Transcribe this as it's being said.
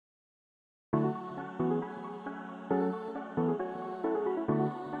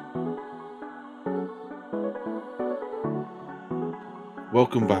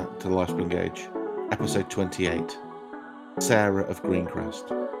Welcome back to the Lifespring Age, episode 28, Sarah of Greencrest.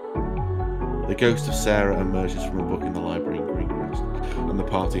 The ghost of Sarah emerges from a book in the library in Greencrest, and the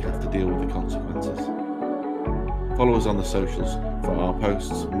party have to deal with the consequences. Follow us on the socials for our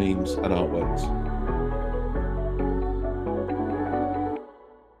posts, memes, and artworks.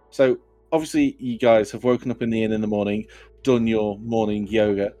 So, obviously, you guys have woken up in the inn in the morning, done your morning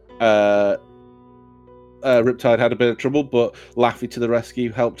yoga. Riptide had a bit of trouble, but Laffy to the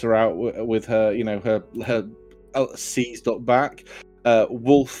rescue, helped her out with her, her seized up back.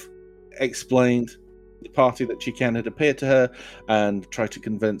 Wolf explained the party that Chiken had appeared to her and tried to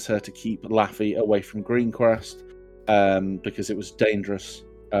convince her to keep Laffy away from Greencrest because it was dangerous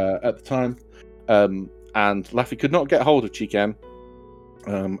at the time. And Laffy could not get hold of Chiken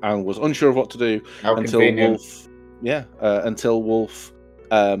and was unsure of what to do until Wolf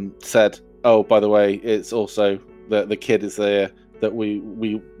said, "Oh, by the way, it's also the kid is there that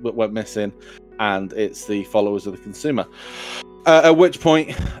we went missing, and it's the followers of the consumer." At which point,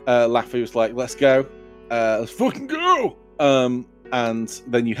 Laffy was like, "Let's go, let's fucking go!" And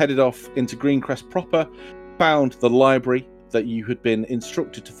then you headed off into Greencrest proper, found the library that you had been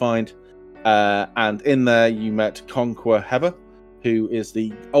instructed to find, and in there you met Conqueror Heather, who is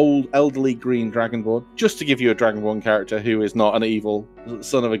the old elderly green Dragonborn. Just to give you a Dragonborn character who is not an evil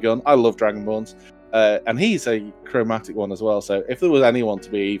son of a gun. I love Dragonborns. And he's a chromatic one as well, so if there was anyone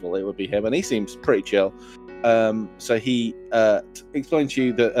to be evil, it would be him, and he seems pretty chill. So he explained to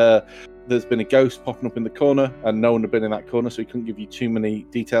you that there's been a ghost popping up in the corner, and no one had been in that corner, so he couldn't give you too many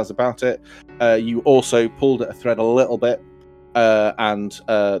details about it. You also pulled at a thread a little bit, and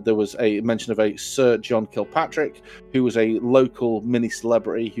there was a mention of a Sir John Kilpatrick, who was a local mini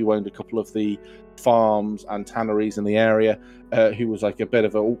celebrity who owned a couple of the farms and tanneries in the area, who was like a bit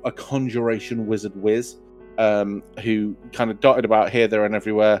of a conjuration wizard whiz, who kind of dotted about here, there, and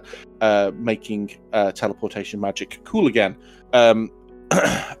everywhere, making teleportation magic cool again.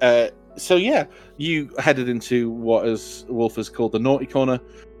 So yeah, you headed into what Wolf has called the naughty corner,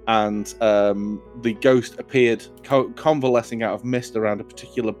 and the ghost appeared convalescing out of mist around a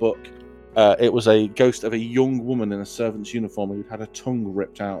particular book. It was a ghost of a young woman in a servant's uniform who'd had her tongue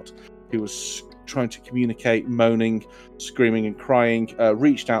ripped out, who was trying to communicate, moaning, screaming and crying,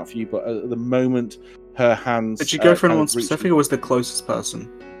 reached out for you, but at the moment her hands... Did you go for anyone specific, or was the closest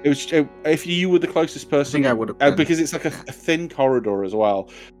person? It was, if you were the closest person... I think I would have been. Because it's like a thin corridor as well,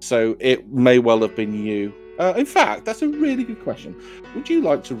 so it may well have been you. In fact, that's a really good question. Would you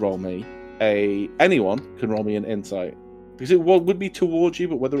like to roll me anyone can roll me an insight? Because it would be towards you,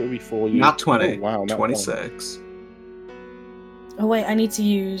 but whether it would be for you... Not 20. Oh, wow, 26. Oh wait, I need to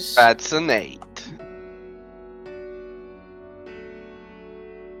use... That's an 8.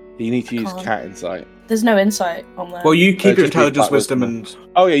 You need to use cat insight. There's no insight on there. Well, you keep your intelligence, wisdom, and...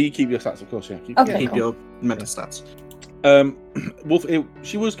 Oh yeah, you keep your stats, of course, yeah. Keep your mental stats. Wolf,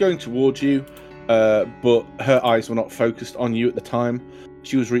 she was going towards you, but her eyes were not focused on you at the time.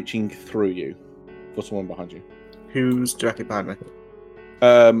 She was reaching through you for someone behind you. Who's directly behind me?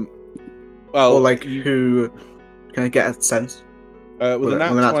 Well, or like who? Can I get a sense? With a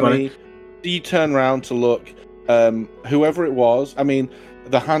nat 20, you turn around to look. Whoever it was, I mean,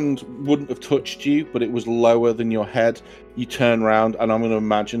 the hand wouldn't have touched you, but it was lower than your head. You turn around, and I'm going to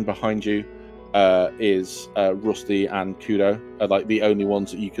imagine behind you is Rusty and Kudo, like the only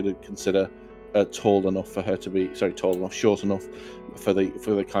ones that you could consider tall enough for her to be, short enough for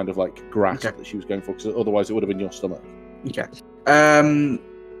the kind of like grasp that she was going for, because otherwise it would have been your stomach. Okay.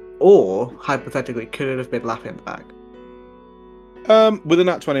 Or hypothetically, could it have been Laffy in the back? With a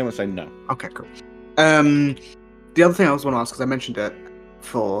nat 20, I'm going to say no. Okay, cool. The other thing I was going to ask, because I mentioned it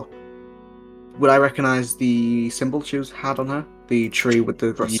before, would I recognize the symbol she had on her? The tree with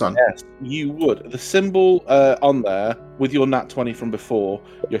the sun? Yes, you would. The symbol on there, with your nat 20 from before,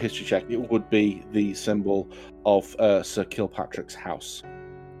 your history check, it would be the symbol of Sir Kilpatrick's house.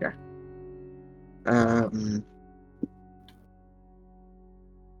 Yeah.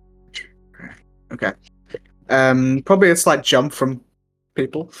 Okay. Probably a slight jump from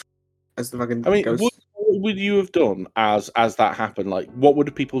people as the fucking ghost. What would you have done as that happened? Like, what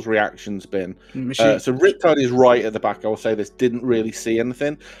would people's reactions been? So Riptide is right at the back. I will say this. Didn't really see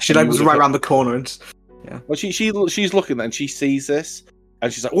anything. She was right around the corner, and yeah. Well, she's looking and she sees this,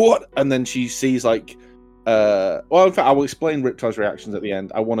 and she's like, "What?" And then she sees like, well, in fact, I will explain Riptide's reactions at the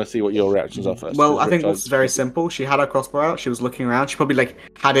end. I want to see what your reactions are first. Well, I think this is very simple. She had her crossbow out. She was looking around. She probably like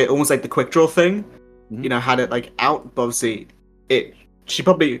had it almost like the quick draw thing. Mm-hmm. You know, had it like out. But obviously, she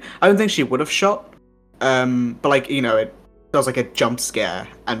probably. I don't think she would have shot. But like, you know, it does like a jump scare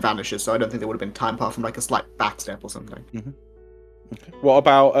and vanishes, so I don't think there would have been time apart from like a slight backstep or something. Mm-hmm. Okay. What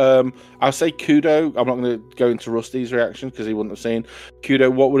about I'll say Kudo. I'm not going to go into Rusty's reaction because he wouldn't have seen.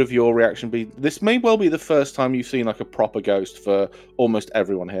 Kudo, what would have your reaction be? This may well be the first time you've seen like a proper ghost for almost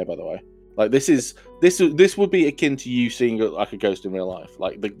everyone here, by the way. Like this would be akin to you seeing like a ghost in real life.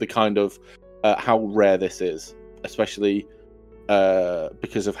 Like the kind of how rare this is, especially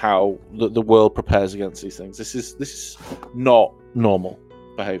because of how the world prepares against these things. This is not normal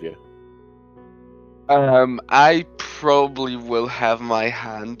behavior. I probably will have my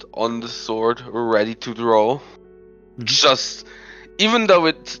hand on the sword ready to draw. Just, even though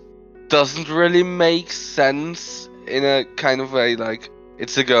it doesn't really make sense in a kind of way, like,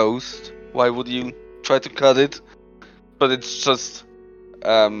 it's a ghost. Why would you try to cut it? But it's just,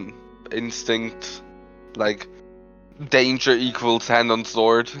 instinct, like, danger equals hand on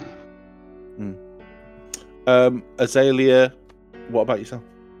sword. Azalea, what about yourself?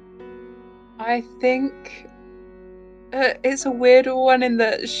 I think it's a weirder one in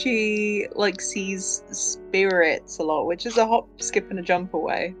that she like sees spirits a lot, which is a hop, skip, and a jump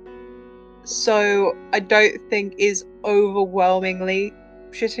away. So I don't think is overwhelmingly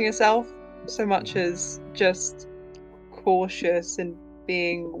shitting herself so much as just cautious and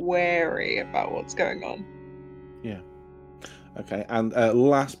being wary about what's going on. Yeah. Okay, and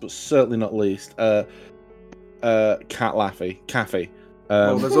last but certainly not least, Cat Laffy, Caffey.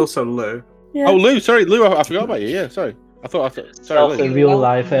 There's also Lou. Yeah. Oh, Lou, sorry, Lou, I forgot about you. Yeah, sorry. I thought sorry, Lou. In real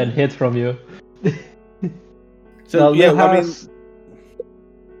life and hid from you. So Now, yeah, Lou I mean, has...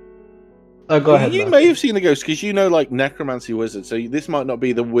 go ahead. you Matt. may have seen the ghost because you know, like necromancy wizard. So this might not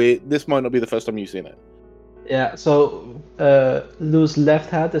be the first time you've seen it. Yeah, so Lou's left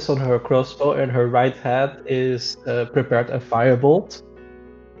hand is on her crossbow and her right hand is prepared a firebolt.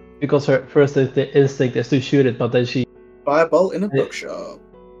 Because her first instinct is to shoot it, but then she Fireball in a bookshop.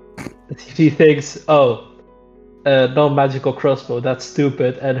 she thinks, no magical crossbow, that's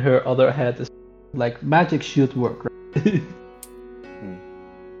stupid, and her other hand is like, magic should work, right?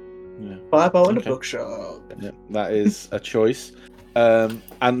 Yeah. Fireball in a bookshop. Yeah, that is a choice.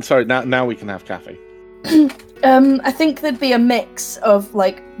 And sorry, now we can have Caffey. I think there'd be a mix of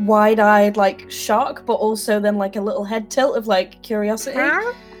like wide-eyed like shock, but also then like a little head tilt of like curiosity.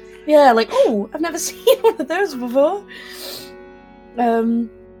 Yeah, like, oh, I've never seen one of those before.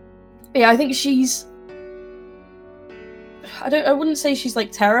 Yeah, I think she's. I wouldn't say she's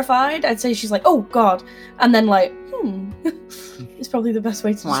like terrified. I'd say she's like, oh god, and then like, it's probably the best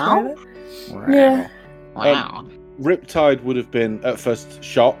way to describe it. Yeah. Wow. Riptide would have been at first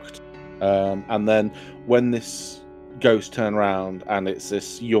shocked, and then when this ghost turned around and it's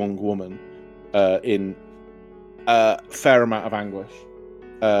this young woman in a fair amount of anguish,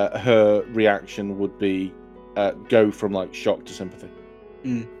 her reaction would be go from like shock to sympathy.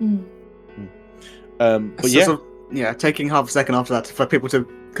 But yeah, taking half a second after that for people to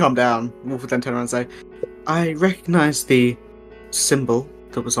calm down, Wolf would then turn around and say, I recognise the symbol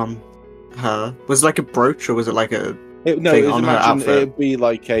that was on her. Was it like a brooch or was it like a thing on her outfit? It'd be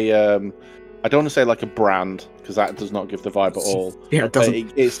like a I don't want to say like a brand because that does not give the vibe at all. Yeah, it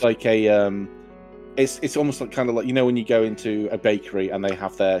doesn't. It's like a it's almost like kind of like, you know, when you go into a bakery and they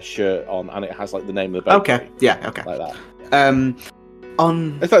have their shirt on and it has like the name of the bakery. Okay, yeah, okay. Like that.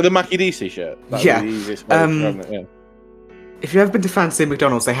 It's like the Mackie DC shirt. That's Yeah. the easiest way of describing it, yeah. If you've ever been to Fancy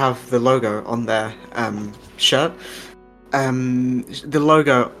McDonald's, they have the logo on their shirt. The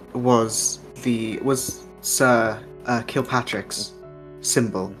logo was Sir Kilpatrick's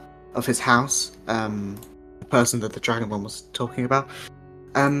symbol of his house, the person that the Dragonborn was talking about.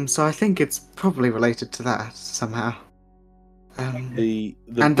 So I think it's probably related to that somehow. The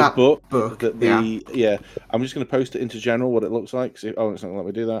that book. yeah. I'm just going to post it into general what it looks like. So, it's not going to let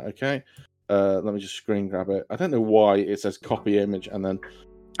me do that. Okay. Let me just screen grab it. I don't know why it says copy image and then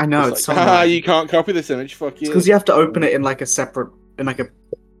I know it's like, you can't copy this image. Fuck you. because you have to open it in a separate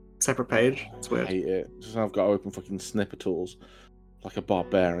page. It's I weird. hate it. Just I've got to open fucking snipper tools like a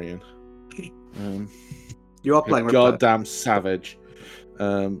barbarian. You are playing a with that. goddamn savage.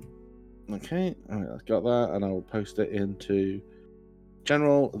 Okay, I've got that, and I will post it into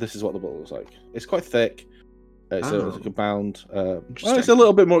general. This is what the book looks like. It's quite thick. It's like a bound. It's a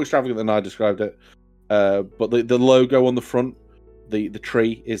little bit more extravagant than I described it. But the logo on the front, the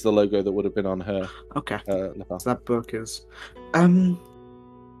tree, is the logo that would have been on her. Okay. lapel. So that book is.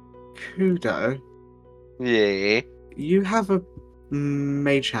 Kudo, Yeah. you have a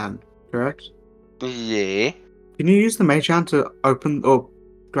mage hand, correct? Yeah. Can you use the mage hand to open or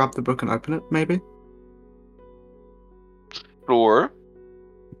grab the book and open it, maybe? Sure.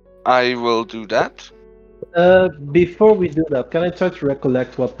 I will do that. Before we do that, can I try to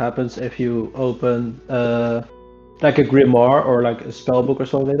recollect what happens if you open like a grimoire or like a spell book or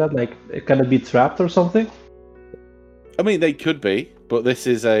something like that? Like, can it be trapped or something? I mean, they could be, but this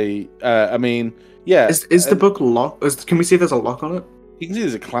is a. I mean, yeah. Is the book locked? Can we see if there's a lock on it? You can see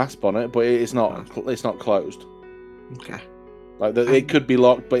there's a clasp on it, but it's not. It's not closed. Okay. Like it could be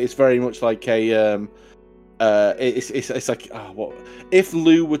locked, but it's very much like a. It's like what if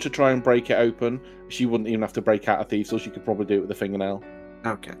Lou were to try and break it open? She wouldn't even have to break out a thief, so she could probably do it with a fingernail.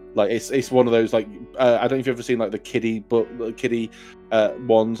 Okay. Like it's one of those like I don't know if you've ever seen like the kiddie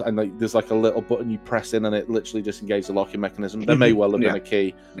ones, and like there's like a little button you press in and it literally just engages the locking mechanism. There may well have been a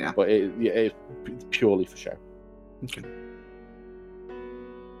key, but it's purely for show. Okay.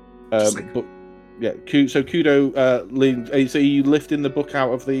 But yeah, so Kudo, so are you lifting the book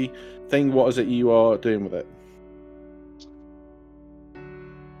out of the thing? What is it you are doing with it?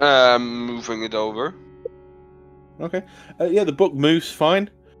 Moving it over. Okay. Yeah, the book moves fine.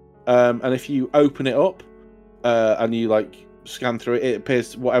 And if you open it up and you like scan through it, it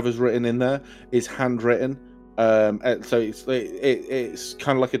appears whatever's written in there is handwritten. So it's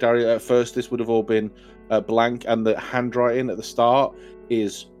kind of like a diary. At first, this would have all been blank, and the handwriting at the start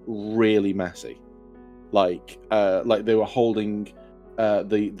is really messy. Like they were holding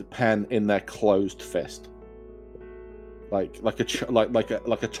the pen in their closed fist, like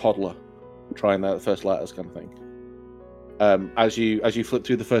a toddler trying their first letters kind of thing. As you flip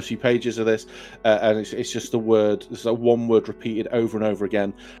through the first few pages of this, and it's just it's a one word repeated over and over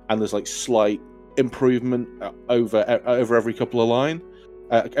again, and there's like slight improvement over every couple of lines.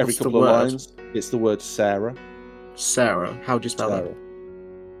 It's the word Sarah. Sarah. How do you spell that?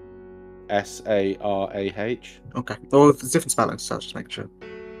 Sarah. Okay. Well, it's different spellings, so I'll just make sure.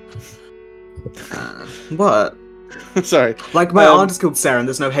 What? Sorry. Like my aunt is called Sarah, and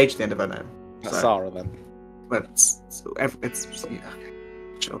there's no H at the end of her name. That's Sarah then. But it's yeah, okay.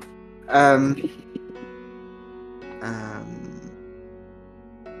 Sure.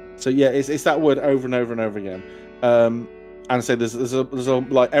 So yeah, it's that word over and over and over again. And so there's a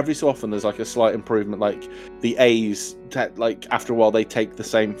like every so often there's like a slight improvement. Like the A's, like after a while they take the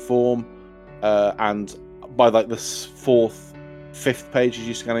same form, and by like the fourth, fifth page as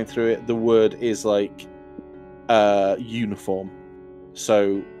you're scanning through it, the word is like uniform.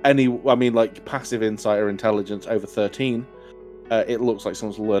 So like passive insight or intelligence over 13, it looks like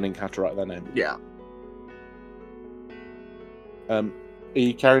someone's learning how to write their name. Yeah. Are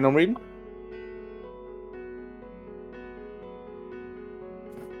you carrying on reading?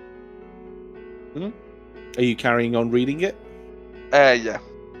 Are you carrying on reading it? Yeah.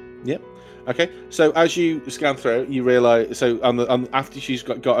 Yep. Okay. So as you scan through, you realise. So after she's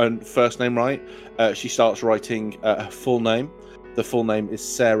got her first name right, she starts writing her full name. The full name is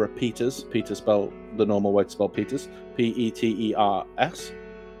Sarah Peters. Peters spelled the normal way to spell Peters. Peters.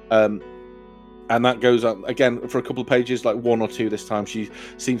 And that goes on again for a couple of pages, like one or two this time. She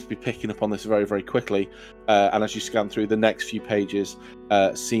seems to be picking up on this very, very quickly. And as you scan through, the next few pages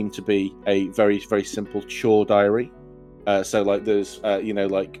seem to be a very, very simple chore diary. So like there's,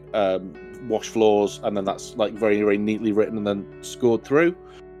 wash floors, and then that's like very, very neatly written and then scored through.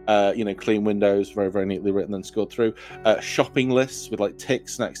 Clean windows, very, very neatly written and scored through. Shopping lists with like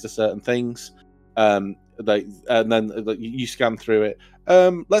ticks next to certain things. And then you scan through it.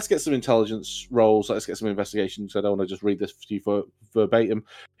 Let's get some intelligence rolls. Let's get some investigations. I don't want to just read this to you verbatim.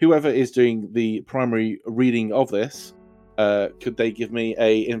 Whoever is doing the primary reading of this, could they give me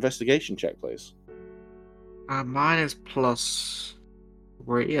a investigation check, please? Mine is +3.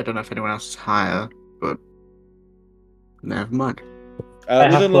 I don't know if anyone else is higher, but never mind. I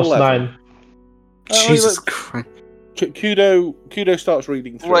have +9. Jesus Christ. Kudo starts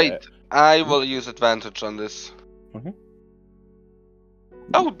reading through it. Wait, I will use advantage on this. Mm-hmm.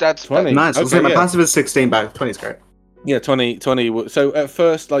 Oh, that's 20. Nice. Okay, My passive is 16, but 20 is great. Yeah, 20. So at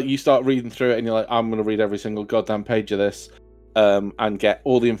first, like you start reading through it, and you're like, I'm going to read every single goddamn page of this, and get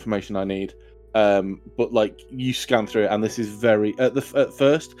all the information I need. But like you scan through it, and this is very at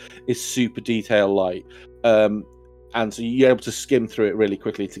first is super detail light. And so you're able to skim through it really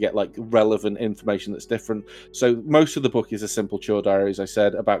quickly to get like relevant information that's different. So most of the book is a simple chore diary, as I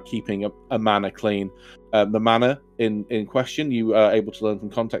said, about keeping a manor clean. The manor in question, you are able to learn from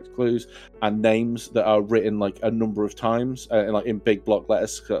context clues and names that are written like a number of times, in big block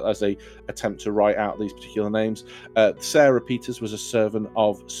letters as they attempt to write out these particular names. Sarah Peters was a servant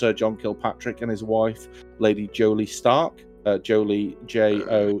of Sir John Kilpatrick and his wife, Lady Jolie Stark. Jolie,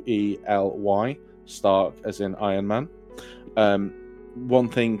 Joely. Stark as in Iron Man. One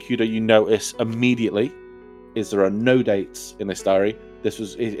thing, Kudo, you notice immediately is there are no dates in this diary.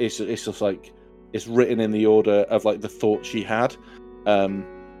 It's just like it's written in the order of like the thoughts she had. What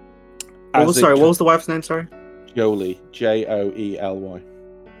was the wife's name? Sorry, Joely, Joely,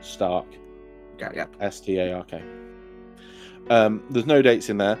 Stark, Yeah. Stark. There's no dates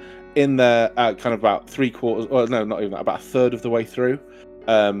in there. In there, kind of about 3/4, or no, not even that, about a third of the way through,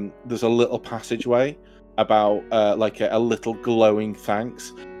 there's a little passageway about like a little glowing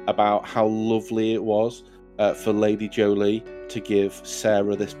thanks about how lovely it was for Lady Joely to give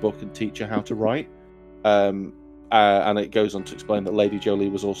Sarah this book and teach her how to write. And it goes on to explain that Lady Joely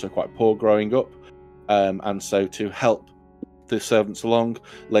was also quite poor growing up, and so to help the servants along,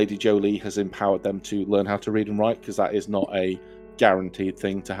 Lady Joely has empowered them to learn how to read and write, because that is not a guaranteed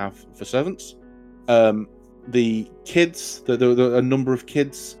thing to have for servants. The kids, there are a number of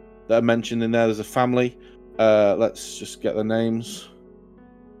kids that are mentioned in there. There's a family. Let's just get the names.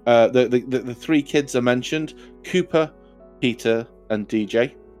 The 3 kids are mentioned: Cooper, Peter, and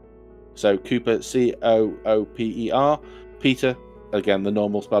DJ. So Cooper, Cooper, Peter, again the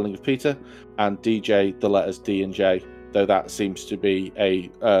normal spelling of Peter, and DJ, the letters D and J, though that seems to be a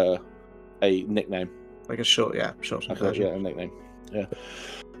nickname. Like a short version. Yeah, a nickname. Yeah.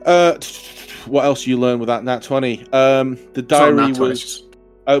 What else you learn with that Nat 20? The diary was.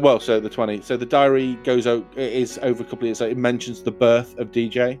 So the 20. So the diary goes out. It is over a couple of years. So it mentions the birth of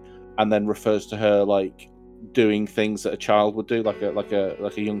DJ, and then refers to her like doing things that a child would do, like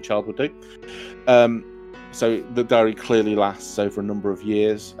a young child would do. So the diary clearly lasts over a number of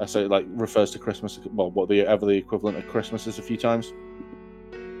years. So it like refers to Christmas. Well, whatever the equivalent of Christmas is, a few times.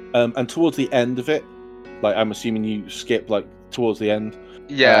 And towards the end of it, like I'm assuming you skip like towards the end.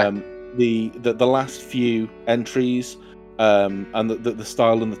 Yeah. The last few entries, and the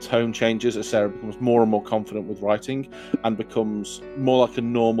style and the tone changes as Sarah becomes more and more confident with writing, and becomes more like a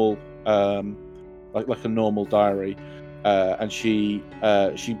normal, like a normal diary. And she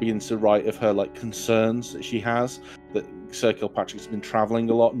begins to write of her like concerns that she has, that Sir Kilpatrick's been travelling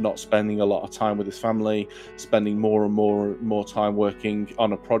a lot, not spending a lot of time with his family, spending more and more time working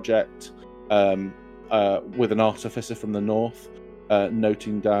on a project with an artificer from the north,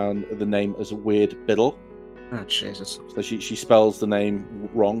 noting down the name as Weird Biddle. Oh Jesus! So she spells the name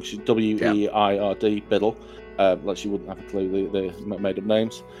wrong. She's Weird Biddle, like she wouldn't have a clue. They made up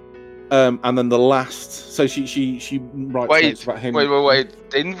names. And then the last, so she writes notes about him. Wait!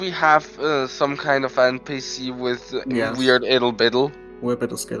 Didn't we have some kind of NPC with Weird Iddle Biddle? Weird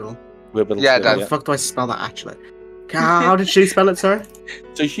Biddle Skiddle. How the fuck do I spell that actually? How did she spell it, sorry?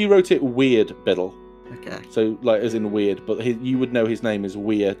 So she wrote it Weird Biddle. Okay. So like as in weird, but you would know his name is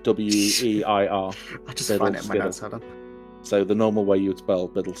Weir, Weir. I just Biddle find it in my notes. Hold on. So the normal way you would spell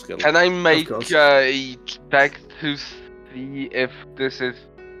Biddle Skiddle. Can I make a check to see if this is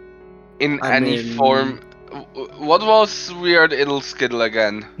in any form? What was Weird Iddle Skiddle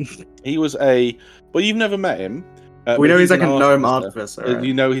again? He was well, you've never met him. We know he's like a gnome artificer. Right?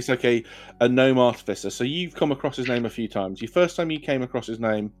 You know he's like a gnome artificer. So you've come across his name a few times. Your first time you came across his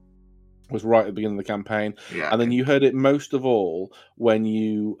name was right at the beginning of the campaign, and then you heard it most of all when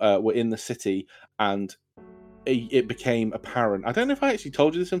you were in the city, and it became apparent. I don't know if I actually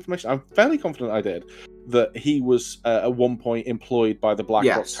told you this information. I'm fairly confident I did. That he was at one point employed by the Black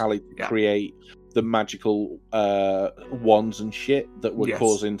Box Tally to create the magical wands and shit that were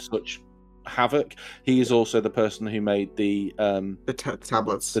causing such havoc. He is also the person who made the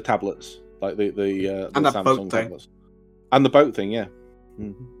tablets. The tablets, like the and the Samsung boat tablets, and the boat thing. Yeah.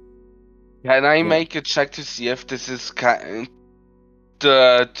 Mm-hmm. Can I make a check to see if this is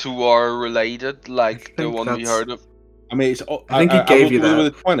the two are related, like the one we heard of? I mean, I think he gave you that. With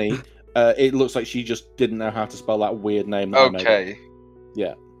a 20, it looks like she just didn't know how to spell that weird name that I made.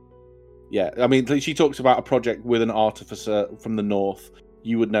 Yeah. I mean, she talks about a project with an artificer from the north.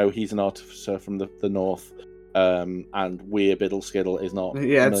 You would know he's an artificer from the north. And Weird Biddle Skiddle is not a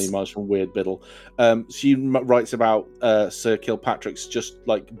million miles from Weird Biddle. She writes about Sir Kilpatrick's just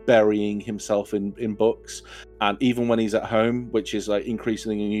like burying himself in books, and even when he's at home, which is like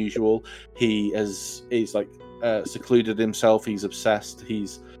increasingly unusual, he's like secluded himself. He's obsessed.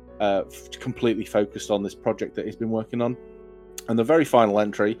 He's completely focused on this project that he's been working on. And the very final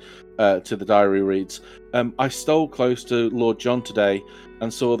entry to the diary reads, I stole close to Lord John today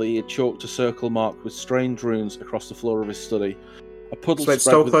and saw that he had chalked a circle marked with strange runes across the floor of his study. A puddle spread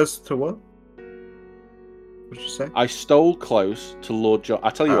stole close to what? What did you say? I stole close to Lord John. I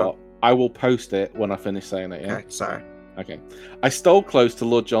tell you what, I will post it when I finish saying it, yeah? Okay, sorry. Okay. I stole close to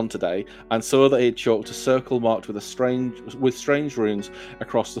Lord John today and saw that he had chalked a circle marked with strange runes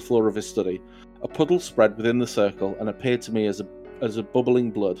across the floor of his study. A puddle spread within the circle and appeared to me as a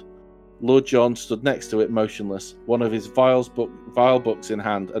bubbling blood. Lord John stood next to it motionless, one of his vile books in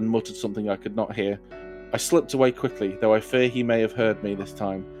hand, and muttered something I could not hear. I slipped away quickly, though I fear he may have heard me this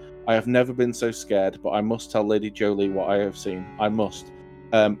time. I have never been so scared, but I must tell Lady Jolie what I have seen. I must.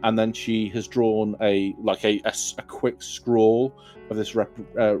 And then she has drawn a quick scrawl of this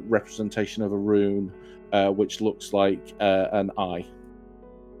representation of a rune, which looks like an eye.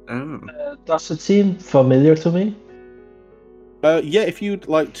 Oh. Does it seem familiar to me? Yeah, if you'd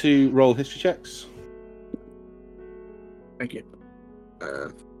like to roll history checks. Thank you.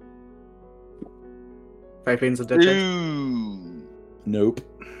 5 panes of dead check. Ooh. Nope.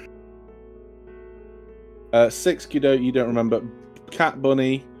 6, you don't remember. Cat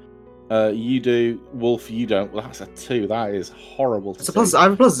Bunny, you do. Wolf, you don't. Well, that's a 2. That is horrible to see. I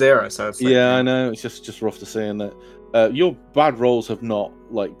have a +0, so it's like, Yeah, I know. It's just rough to see, isn't it? Your bad rolls have not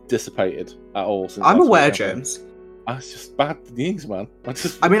dissipated at all since. I'm last aware, week, James. It's just bad news, man.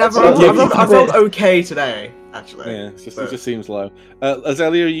 I've rolled okay today, actually. Yeah, it just seems low.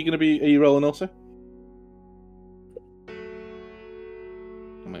 Azalea, are you rolling also?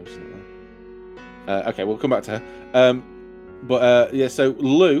 Maybe she's not there. Okay, we'll come back to her. But yeah, so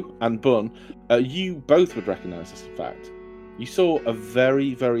Lou and Bun, you both would recognise this. In fact, you saw a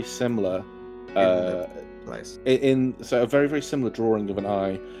very, very similar place. So a very, very similar drawing of an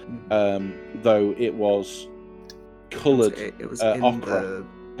eye, though it was coloured. It was ochre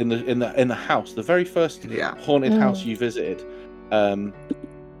in the house, the very first haunted house you visited. A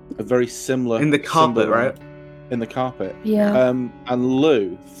very similar in the carpet, right? In the carpet. Yeah. And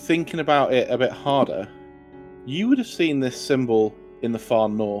Lou, thinking about it a bit harder, you would have seen this symbol in the far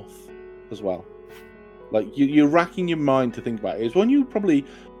north as well. Like you're racking your mind to think about it. It's when you were probably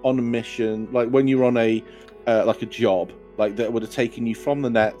on a mission, like when you're on a job, like that would have taken you from the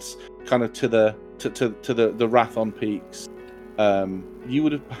nets kind of to the Rathon Peaks. You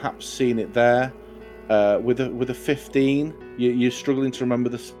would have perhaps seen it there. With a 15, you're struggling to remember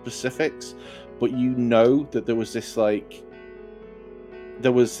the specifics, but you know that there was this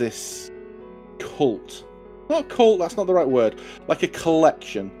cult. Not cult, that's not the right word. Like a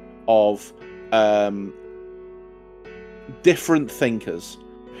collection of different thinkers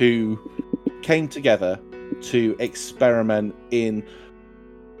who came together to experiment in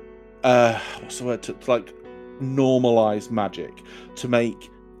what's the word, to normalize magic, to make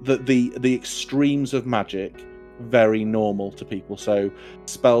the extremes of magic very normal to people. So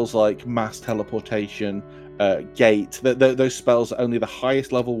spells like mass teleportation, gate, those spells that only the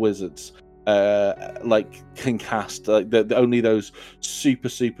highest level wizards can cast, only those super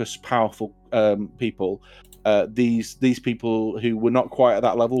powerful people. These people who were not quite at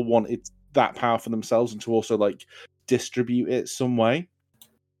that level wanted that power for themselves and to also distribute it some way,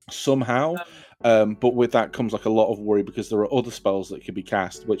 somehow. But with that comes a lot of worry because there are other spells that could be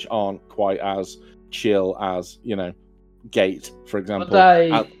cast which aren't quite as chill as Gate, for example.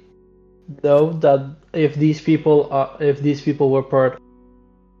 But I know that if these people were part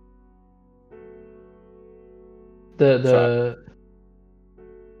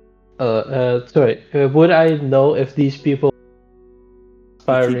would I know if these people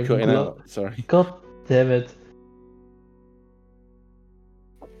you keep cutting out, sorry. God damn it.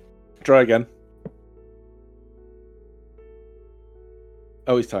 Try again.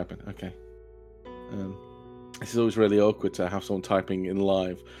 Oh, he's typing. Okay. This is always really awkward to have someone typing in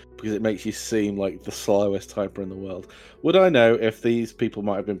live because it makes you seem like the slowest typer in the world. Would I know if these people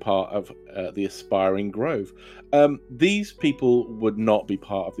might have been part of the Aspiring Grove? These people would not be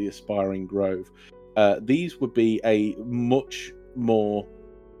part of the Aspiring Grove. These would be a much more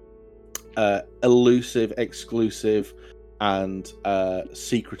elusive, exclusive, and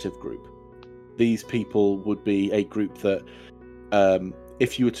secretive group. These people would be a group that,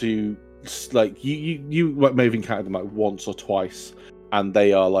 if you were to you may have encountered them once or twice, and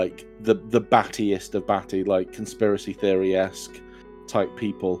they are the battiest of batty, conspiracy theory-esque type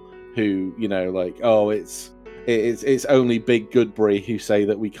people who it's only Big Goodbury who say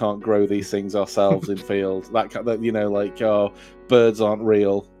that we can't grow these things ourselves in field, birds aren't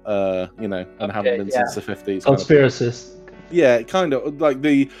real, and haven't been since the 50s. Conspiracists. Yeah, kind of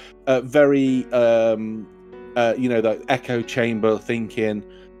the very the echo chamber thinking.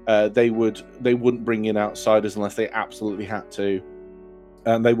 They wouldn't bring in outsiders unless they absolutely had to,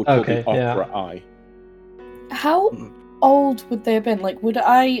 and they would call the Opera Eye. How old would they have been? Would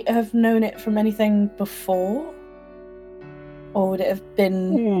I have known it from anything before, or would it have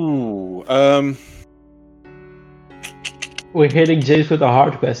been? Ooh, We're hitting James with the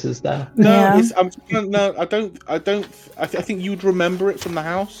hard questions now. No, I don't. I think you'd remember it from the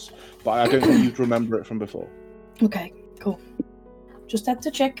house, but I don't think you'd remember it from before. Okay, cool. Just had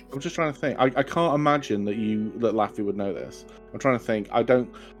to check. I'm just trying to think. I can't imagine that Laffy would know this. I'm trying to think. I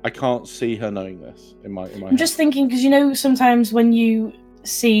can't see her knowing this in my I'm just thinking because sometimes when you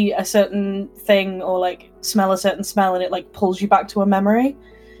see a certain thing or like smell a certain smell and it like pulls you back to a memory.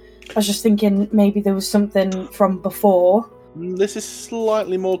 I was just thinking maybe there was something from before. This is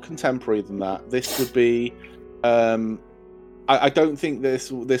slightly more contemporary than that. This would be. I don't think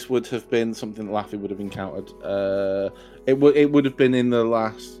this would have been something that Laffy would have encountered. It would have been in the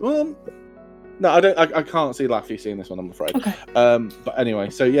last. Well, no, I can't see Laffy seeing this one, I'm afraid. Okay. But anyway,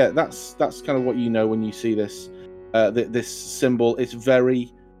 so yeah, that's kind of what you know when you see this this symbol. It's a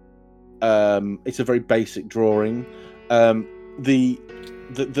very basic drawing.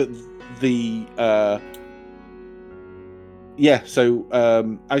 Yeah.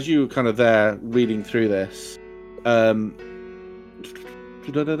 So as you were kind of there reading through this,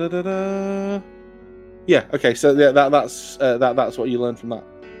 yeah. Okay. So yeah, that's what you learned from that.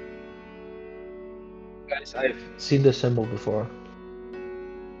 Guys, I've seen the symbol before.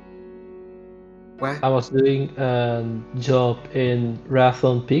 Where? I was doing a job in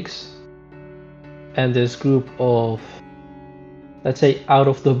Rathlon Peaks, and this group of, let's say,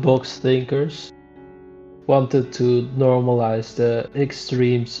 out-of-the-box thinkers wanted to normalize the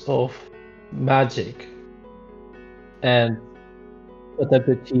extremes of magic, and for them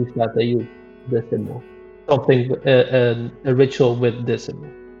to achieve that, they use this symbol, something, a ritual with this symbol.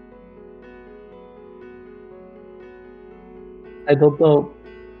 I don't know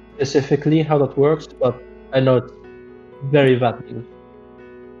specifically how that works, but I know it's very valuable.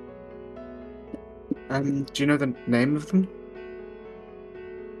 Do you know the name of them?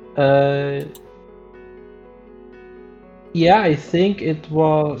 Yeah, I think it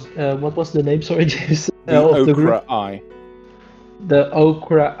was. What was the name? Sorry, James. The Ochre Eye. The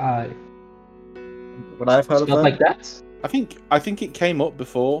Ochre Eye. Would I have heard It's of not that? like that. I think it came up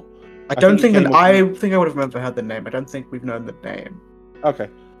before. I think it came up I think I would have heard the name. I don't think we've known the name. Okay.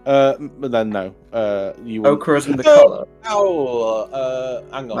 But then no. You. Ochre isn't the colour. Hang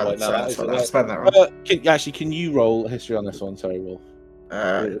on. No, Wait, no, that's that right, is I spelled that wrong. can you roll history on this one? Sorry, Wolf.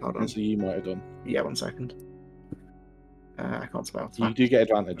 Hold on. So you might have done. Yeah, 1 second. I can't spell. It's You fine. do get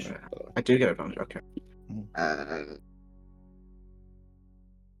advantage. I do get advantage. Okay. Mm.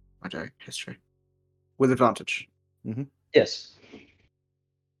 I do history with advantage. Yes.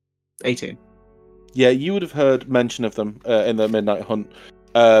 18. Yeah, you would have heard mention of them in the Midnight Hunt.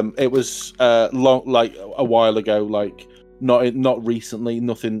 It was long, like a while ago, like not recently.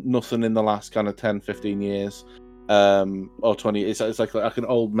 Nothing in the last kind of 10, 15 years, or 20. It's like an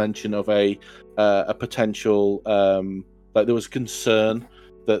old mention of a potential. Like there was concern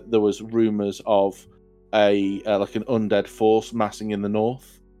that there was rumors of like an undead force massing in the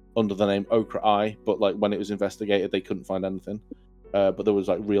north under the name Ochre Eye, but like when it was investigated, they couldn't find anything. But there was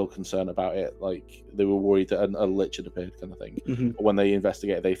like real concern about it. Like they were worried that a lich had appeared, kind of thing. Mm-hmm. But when they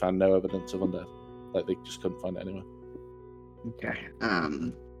investigated, they found no evidence of undead. Like they just couldn't find it anywhere. Okay.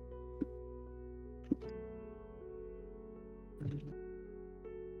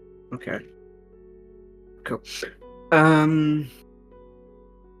 Okay. Cool. I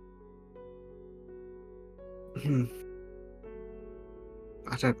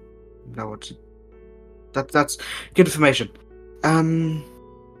don't know what to. That's good information. No.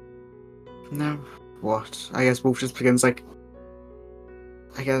 What? I guess Wolf just begins like.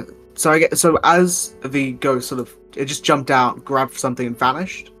 So as the ghost sort of, it just jumped out, grabbed something, and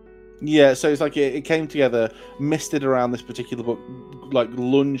vanished. Yeah, so it's like it came together, misted around this particular book, like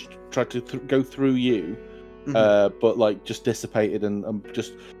lunged, tried to go through you, but like just dissipated and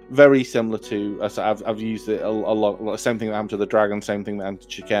just very similar to. So I've used it a lot. Like, same thing that happened to the dragon, same thing that happened to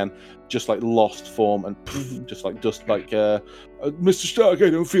Chicken. Just like lost form and just like dust. Like Mr. Stark, I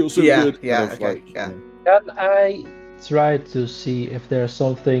don't feel so good. Yeah. Kind of, Okay. like, Yeah. Can I try to see if there's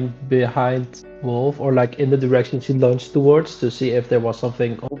something behind Wolf, or like in the direction she lunged towards, to see if there was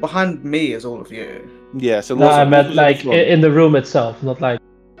something? Well, behind me is all of you. Yeah. So No, I meant was like in front. in the room itself, not like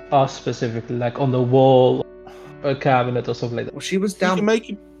us specifically, like on the wall, a cabinet or something like that. Well, she was You down. can make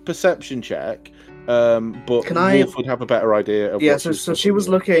a perception check, but Can I- Wolf would have a better idea of Yeah. what So she was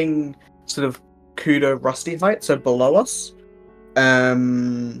looking sort of Kudo rusty height, so below us.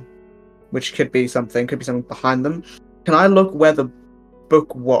 Which could be something behind them. Can I look where the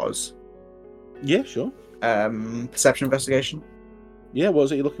book was? Yeah, sure. Perception investigation. Yeah, what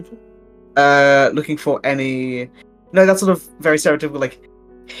was it you're looking for? Looking for any. No, that's sort of very stereotypical, like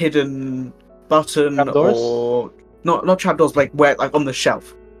hidden button Trapdoors? or not trapdoors, but like where, like on the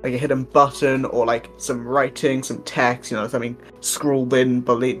shelf, like a hidden button or like some writing, some text, something scrawled in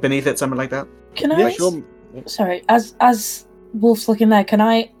beneath it, something like that. Can Yeah, I? sure. Sorry, as Wolf's looking there, can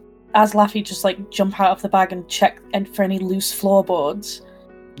I, as Laffy, just like jump out of the bag and check for any loose floorboards?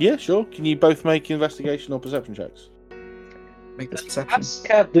 Yeah, sure. Can you both make investigation or perception checks? Make this perception.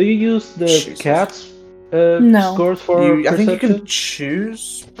 Cat, do you use the Jesus. cat's No. scores for I think you perception? can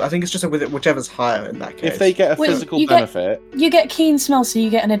choose. I think it's just with whichever's higher in that case. If they get a Wait, physical you get- benefit, You get keen smell, so you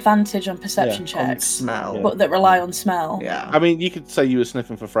get an advantage on perception on checks, smell. Yeah. but that rely on smell. Yeah. I mean, you could say you were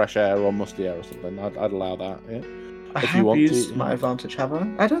sniffing for fresh air or musty air or something. I'd allow that. Yeah. I if you have want to, used yeah. my advantage, have I?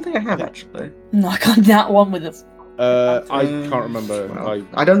 I don't think I have actually. No, I got that one with a. I can't remember. Well,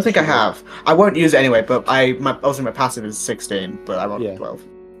 I don't think I have. I won't use it anyway. But obviously my passive is 16, but I rolled Yeah. 12.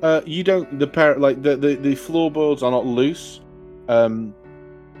 You don't the floorboards are not loose.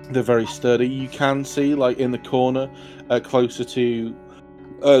 They're very sturdy. You can see like in the corner, closer to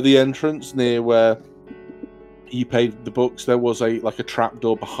the entrance near where you paid the books. There was a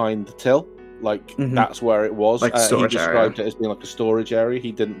trapdoor behind the till. Mhm. That's where it was. Like He storage described it as being like a storage area.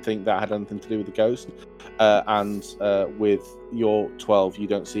 He didn't think that had anything to do with the ghost. And with your 12, you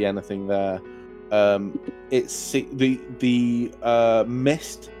don't see anything there. It's the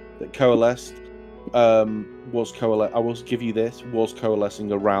mist that coalesced was I will give you this, was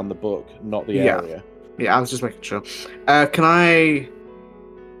coalescing around the book, not the Yeah. area. Yeah, I was just making sure. Can I?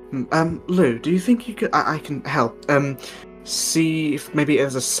 Lou, do you think you could? I can help. See if maybe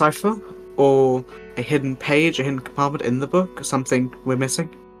there's a cipher or a hidden page, a hidden compartment in the book, or something we're missing.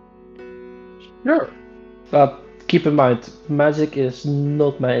 Sure. But keep in mind, magic is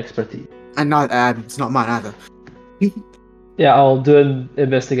not my expertise. And not, it's not mine either. Yeah, I'll do an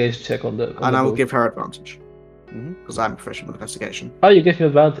investigation check on the. And I will book. give her advantage Mhm. because I'm proficient with investigation. Oh, you give me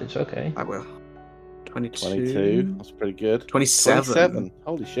advantage. Okay. I will. 22. 22. That's pretty good. 27.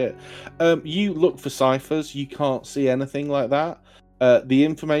 Holy shit. You look for ciphers. You can't see anything like that. The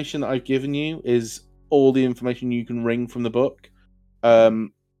information that I've given you is all the information you can wring from the book.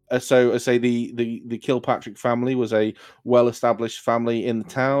 So I say the Kilpatrick family was a well-established family in the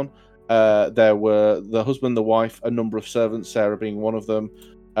town. There were the husband, the wife, a number of servants, Sarah being one of them,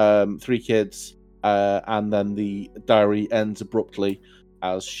 3 kids, and then the diary ends abruptly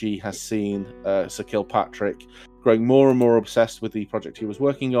as she has seen Sir Kilpatrick growing more and more obsessed with the project he was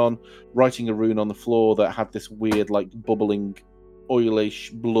working on, writing a rune on the floor that had this weird, bubbling,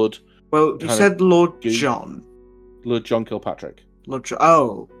 oilish blood. Well, you kind said Lord goo. John. Lord John Kilpatrick. Lord John.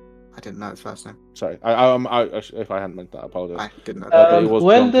 Oh, I didn't know his first name. Sorry, I if I hadn't meant that, I apologize. I didn't know but that. it was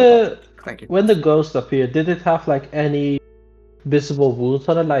When John Kilpatrick. Thank you. the ghost appeared, did it have any visible wounds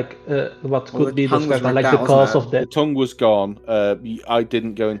on it? What could Well, the be tongue was described as ripped the out, cause wasn't of The death? tongue was gone. I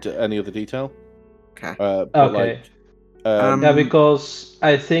didn't go into any other detail. Okay. But Okay. Yeah, Um, because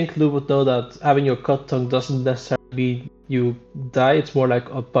I think Lou would know that having your cut tongue doesn't necessarily mean you die. It's more like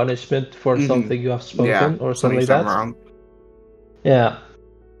a punishment for Mhm. something you have spoken yeah, or something like done that. wrong. Yeah.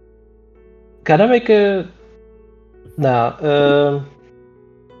 Can I make a? Nah.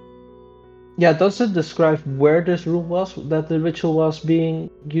 Yeah. Does it describe where this room was that the ritual was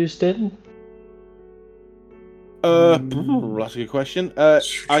being used in? That's a good question. I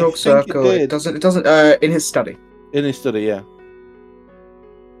Stroke think circle. it It did doesn't. It doesn't. In his study. in his study. Yeah.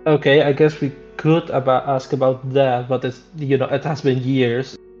 Okay, I guess we could ask about that, but it's it has been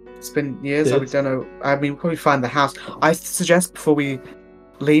years. It's been years. I Did- don't know. I mean, we'll probably find the house. I suggest before we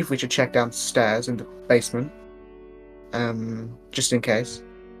leave, we should check downstairs in the basement. Just in case.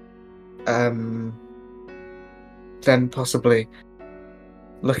 Then possibly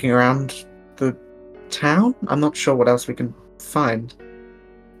looking around the town. I'm not sure what else we can find.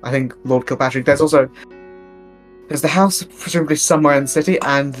 I think Lord Kilpatrick. There's the house presumably somewhere in the city,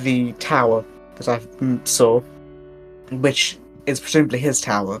 and the tower that I saw, which is presumably his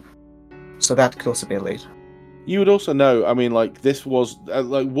tower. So that could also be a lead. You would also know. I mean, this was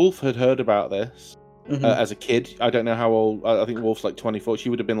Wolf had heard about this as a kid. I don't know how old. I think Wolf's 24. She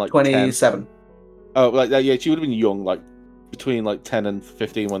would have been 10. 27. Oh, yeah. She would have been young, between 10 and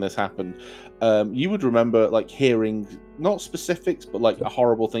 15 when this happened. You would remember hearing not specifics, but a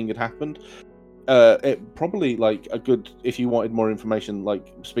horrible thing had happened. It probably a good, if you wanted more information,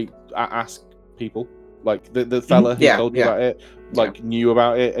 ask people. The fella who told you about it, knew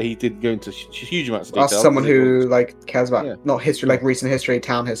about it. He did go into huge amounts of detail. Ask someone who cares about Yeah. not history, recent history,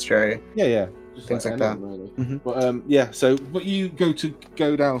 town history. Yeah. Just Things like that. anything, really. Mhm. But but you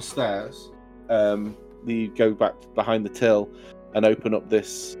go downstairs. You go back behind the till and open up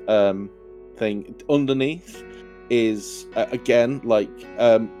this thing. Underneath is again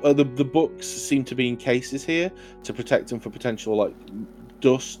the books seem to be in cases here to protect them for potential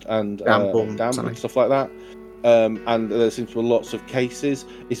dust and Damp damp and stuff like that. And there seems to be lots of cases.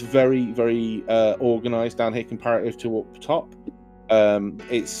 It's very, very organized down here comparative to up top.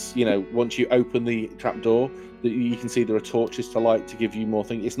 It's once you open the trapdoor, you can see there are torches to light to give you more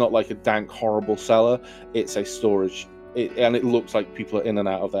things. It's not like a dank, horrible cellar. It's a storage it looks like people are in and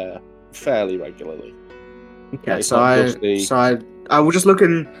out of there fairly regularly. Okay, It's so not I, just the- so I will just look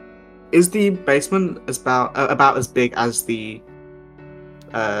in. Is the basement about as big as the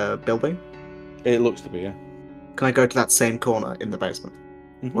building? It looks to be, yeah. Can I go to that same corner in the basement?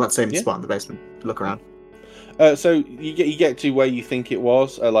 Mhm. Well, that same Yeah. spot in the basement. Look around. So you get to where you think it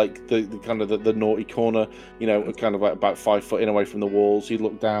was, like the kind of the naughty corner, kind of like about 5 foot in away from the walls. You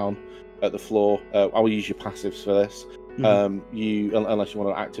look down at the floor. I will use your passives for this. Mhm. Unless you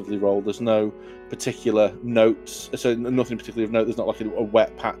want to actively roll, there's no particular notes, so nothing particularly of note. There's not like a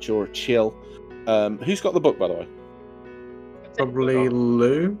wet patch or a chill. Who's got the book, by the way? Probably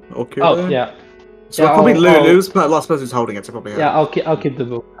Lou or Kudo. Oh yeah, So Yeah, probably I'll- Lulu's, but the last person who's holding it, so probably her. yeah. I'll keep the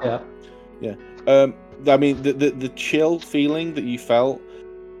book. Yeah. I mean, the chill feeling that you felt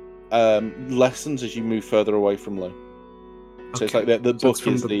lessens as you move further away from Lou. So it's like the So book it's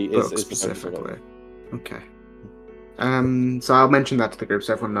from is the the book is the focus of it. specifically. Okay. So I'll mention that to the group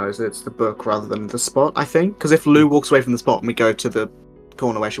so everyone knows that it's the book rather than the spot, I think. Because if Lou walks away from the spot and we go to the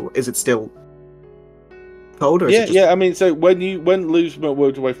corner where is it still cold? Or is it just... I mean, so when Lou's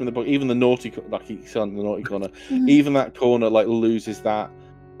moved away from the book, even the naughty, like he's on the naughty corner, even that corner like loses that.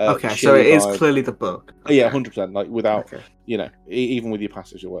 Okay, so chilly it is vibe. clearly the book. Okay. Yeah, 100%. Like without, Okay. even with your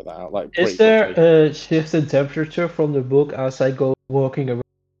passage, you'll work that out. Like, Is pretty there quickly. a shift in temperature from the book as I go walking around?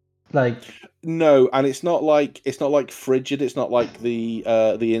 Like, No, and it's not like frigid. It's not like the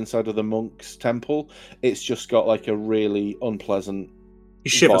inside of the monk's temple. It's just got like a really unpleasant You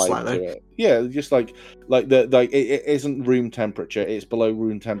shiver vibe slightly. to it. Yeah, just like it isn't room temperature. It's below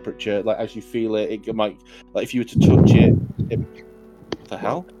room temperature. Like as you feel it, it might like if you were to touch it. What the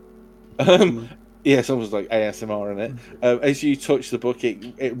hell? Yeah, someone's like ASMR in it. As you touch the book,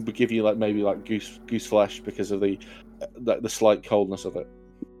 it would give you like maybe like goose flesh because of the slight coldness of it.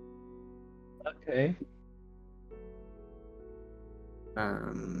 okay.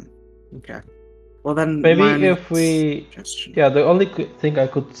 Okay. Well then, Maybe my if we, suggestion. yeah, the only thing I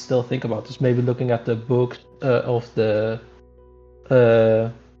could still think about is maybe looking at the books of the,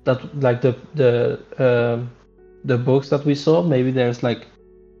 that like the books that we saw. Maybe there's like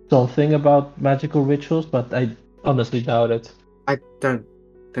something about magical rituals, but I honestly doubt it. I don't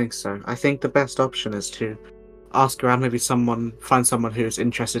think so. I think the best option is to ask around, maybe find someone who's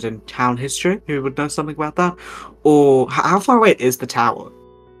interested in town history, who would know something about that. Or how far away is the tower?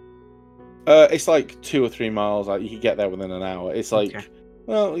 It's like 2 or 3 miles. Like you can get there within an hour. It's like, Okay.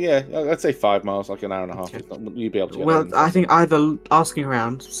 well, yeah, I'd say 5 miles, like an hour and a half. Okay. It's not, you'd be able to get Well, there. I think either asking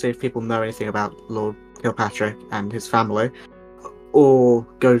around, see if people know anything about Lord Kilpatrick and his family, or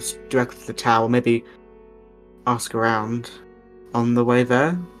go directly to the tower, maybe ask around on the way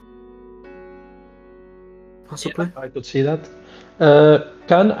there. Possibly. I could see that.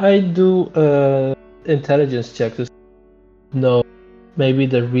 Can I do intelligence check to know maybe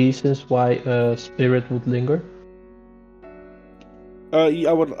the reasons why a spirit would linger? Yeah,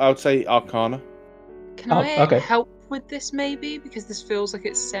 I would say Arcana. Can Oh, I okay. help with this maybe? Because this feels like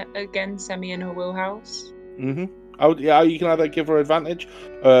it's again semi in her wheelhouse. Mm-hmm. You can either give her advantage.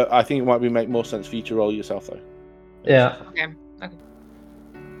 I think it might make more sense for you to roll yourself though. Yeah. Okay.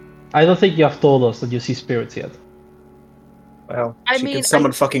 I don't think you have told us that you see spirits yet. Well, I she mean, can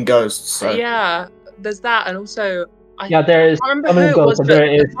summon fucking ghosts. So. Yeah, there's that, and also Yeah, there is I can't remember some who it ghosts, was, but but there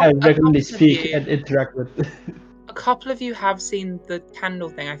is a couple regularly of speak you- and interact with. a couple of you have seen the candle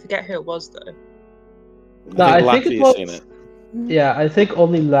thing. I forget who it was though. No, I think Laffy it has was. seen it. Yeah, I think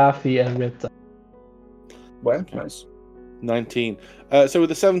only Laffy and Ripta. Well, nice. 19. So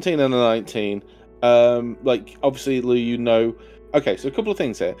with a 17 and a 19, like obviously Lou, okay, so a couple of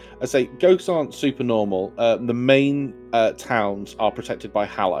things here. I say ghosts aren't super normal. The main towns are protected by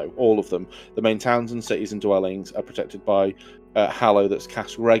Hallow, all of them. The main towns and cities and dwellings are protected by Hallow that's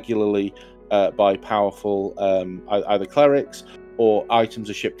cast regularly by powerful either clerics or items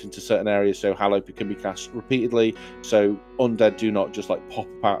are shipped into certain areas, so Hallow can be cast repeatedly. So undead do not just like pop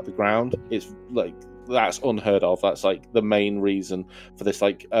up out of the ground. It's like that's unheard of. That's like the main reason for this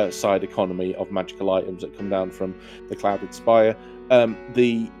like side economy of magical items that come down from the Clouded Spire.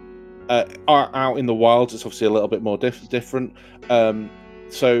 The out in the wilds, it's obviously a little bit more different.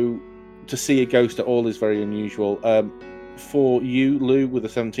 So to see a ghost at all is very unusual. For you, Lou, with a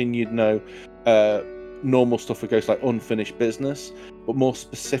 17, you'd know normal stuff for ghosts like unfinished business, but more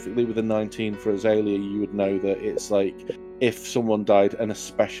specifically with a 19 for Azalea, you would know that it's like if someone died an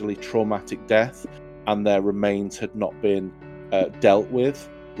especially traumatic death and their remains had not been dealt with,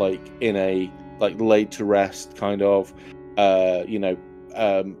 like in a like laid to rest kind of,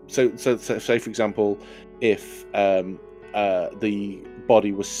 so say for example, if the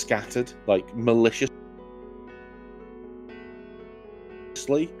body was scattered like malicious,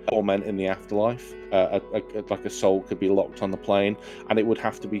 mostly torment in the afterlife. Like a soul could be locked on the plane, and it would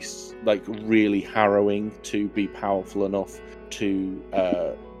have to be like really harrowing to be powerful enough to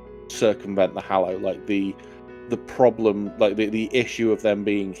circumvent the Hallow. Like the problem, like the issue of them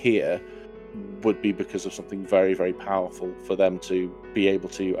being here would be because of something very, very powerful for them to be able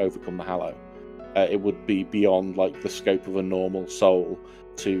to overcome the Hallow. It would be beyond like the scope of a normal soul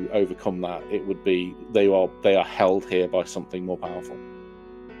to overcome that. It would be they are held here by something more powerful.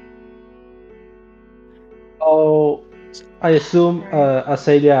 Oh, I assume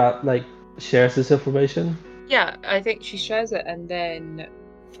Azealia like shares this information. Yeah, I think she shares it, and then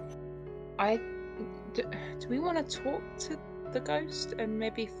do we want to talk to the ghost and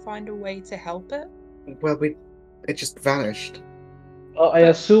maybe find a way to help it? Well, it just vanished. Oh, I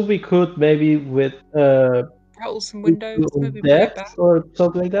assume we could maybe with rattle some windows, maybe bring it back, or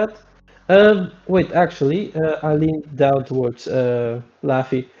something like that. Wait, actually, I lean down towards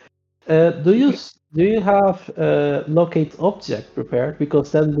Laffy. Do you have locate object prepared?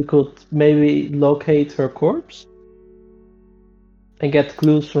 Because then we could maybe locate her corpse and get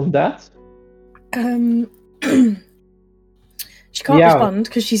clues from that. She can't respond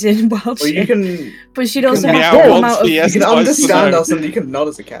because she's in wild shape. You can, but she'd also have to come out of. You can understand us, and you can nod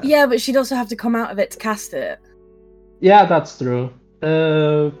as a cat. Yeah, but she'd also have to come out of it to cast it. Yeah, that's true.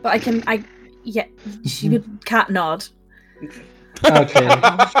 But yeah, she would cat nod. Okay.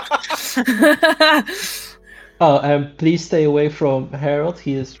 Oh, and please stay away from Harold.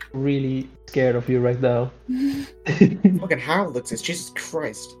 He is really scared of you right now. Fucking Harold looks this. Jesus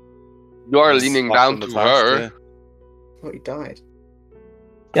Christ. You are leaning down to her. Yeah. Oh, he died.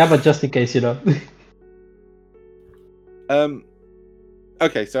 Yeah, but just in case, you know.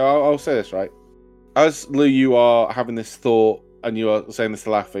 Okay, so I'll say this, right? As Lou, you are having this thought, and you are saying this to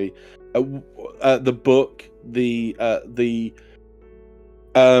Laffy. The book, the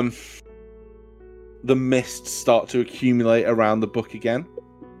mists start to accumulate around the book again,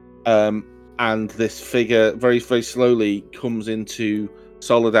 and this figure very, very slowly comes into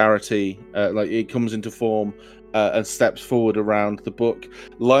solidarity, like it comes into form and steps forward around the book.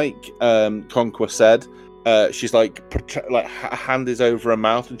 Like Conqua said, she's like her hand is over her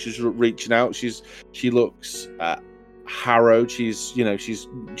mouth and she's reaching out. She looks harrowed. She's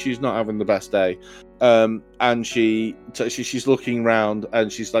not having the best day. And she's looking around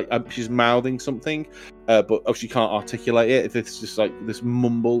and she's like she's mouthing something, but she can't articulate it. It's just like this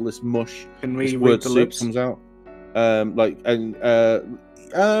mumble, this mush. Can we this read word the soup lips? comes out.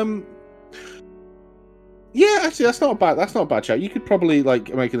 Yeah, actually, that's not a bad shout. You could probably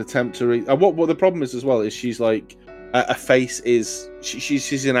like make an attempt to read. What the problem is as well is she's like her face is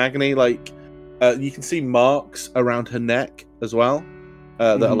she's in agony. Like you can see marks around her neck as well.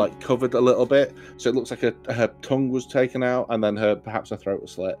 That are like covered a little bit, so it looks like her tongue was taken out, and then perhaps her throat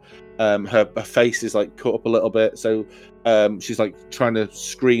was slit. Her face is like cut up a little bit, so she's like trying to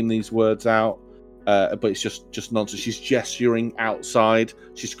scream these words out, but it's just nonsense. She's gesturing outside.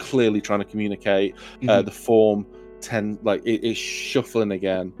 She's clearly trying to communicate. The form is shuffling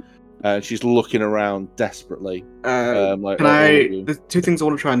again. She's looking around desperately. There's two things I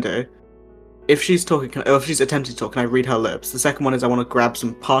want to try and do. If she's talking, or if she's attempting to talk, can I read her lips? The second one is I want to grab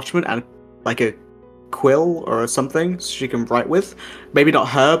some parchment and like a quill or something so she can write with. Maybe not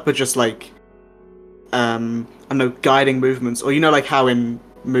her, but just like I don't know, guiding movements, or like how in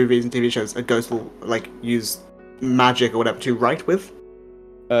movies and TV shows a ghost will like use magic or whatever to write with.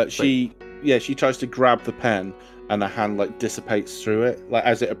 She tries to grab the pen and the hand like dissipates through it, like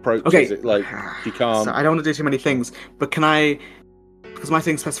as it approaches it, like she can't. So I don't want to do too many things, but can I? Because my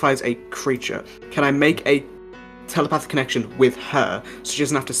thing specifies a creature. Can I make a telepathic connection with her so she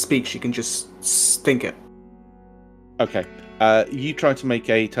doesn't have to speak? She can just think it. Okay. You try to make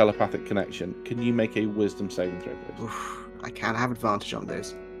a telepathic connection. Can you make a wisdom saving throw, please? Oof, I can have advantage on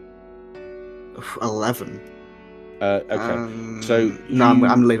those. 11. Okay. So I'm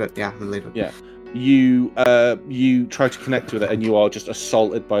gonna leave it. Yeah, I'm gonna leave it. Yeah. You try to connect with it, and you are just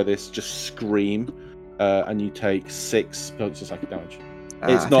assaulted by this just scream, and you take 6 points of psychic damage.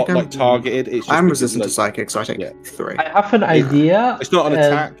 It's not like targeted. It's just I'm resistant to psychic, so I take 3. I have an idea. It's not an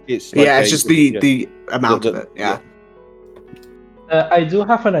attack. It's like it's just the amount of it. Yeah. I do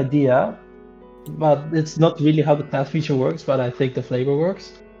have an idea, but it's not really how the class feature works. But I think the flavor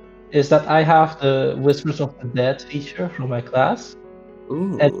works. Is that I have the Whispers of the Dead feature from my class,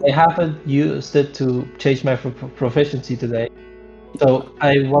 and I haven't used it to change my proficiency today. So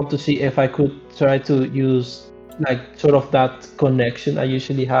I want to see if I could try to use like sort of that connection I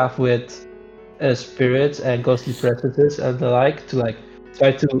usually have with spirits and ghostly presences and the like, to like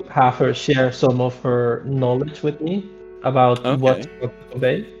try to have her share some of her knowledge with me about Okay. what to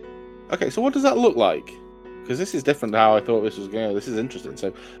convey. Okay, so what does that look like? Because this is different to how I thought this was going. This is interesting.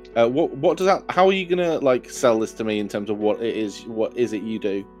 So, what does that? How are you gonna like sell this to me in terms of what it is? What is it you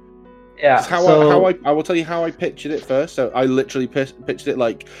do? Yeah. 'Cause I will tell you how I pictured it first. So I literally pictured it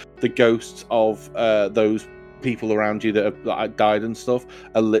like the ghosts of those people around you that have died and stuff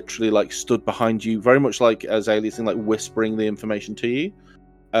are literally like stood behind you, very much like Azalea's thing, like whispering the information to you.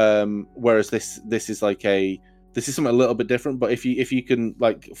 Whereas this is like this is something a little bit different. But if you can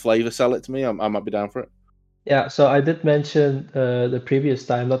like flavor sell it to me, I might be down for it. Yeah, so I did mention the previous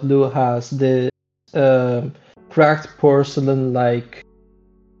time that Lou has this cracked porcelain like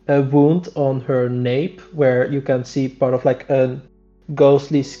a wound on her nape where you can see part of like a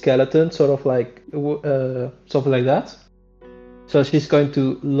ghostly skeleton, sort of like something like that. So she's going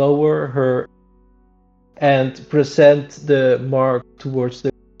to lower her and present the mark towards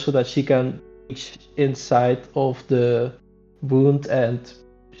the so that she can reach inside of the wound and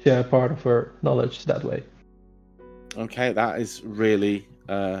share part of her knowledge that way. Okay, that is really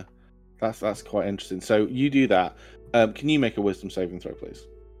that's quite interesting. So you do that. Can you make a wisdom saving throw, please?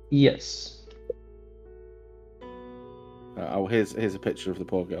 Yes. Here's a picture of the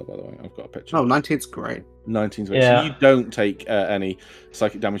poor girl, by the way. I've got a picture. Oh, 19's great. 19's great. Yeah. So you don't take any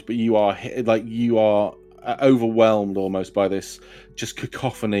psychic damage, but you are overwhelmed almost by this just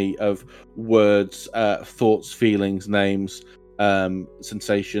cacophony of words, thoughts, feelings, names,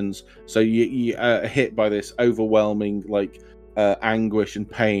 sensations. So you are hit by this overwhelming like anguish and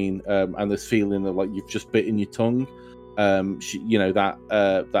pain, and this feeling of like you've just bitten your tongue.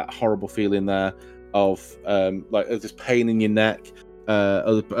 That horrible feeling there of like this pain in your neck,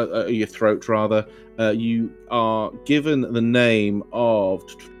 your throat rather. You are given the name of.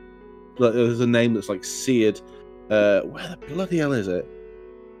 There's a name that's like seared. Where the bloody hell is it?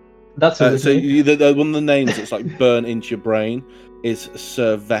 That's so the one of the names that's like burnt into your brain is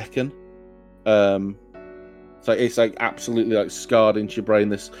Sir Vecken. So it's like absolutely like scarred into your brain.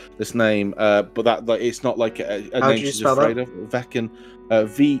 This name, but that like it's not like a name she's afraid of. Vecken,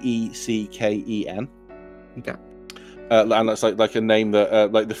 Vecken. Okay. And that's like a name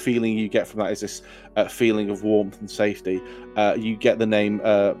that like the feeling you get from that is this feeling of warmth and safety. You get the name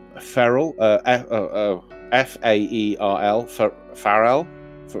Feral, F-A-E-R-L, Feral.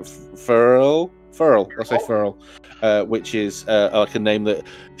 I'll say Feral, which is like a name that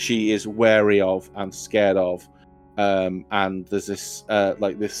she is wary of and scared of. And there's this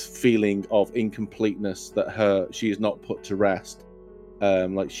like this feeling of incompleteness that she is not put to rest.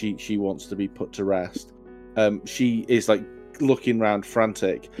 Like she wants to be put to rest. She is like looking around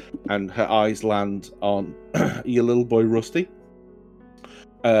frantic, and her eyes land on your little boy Rusty,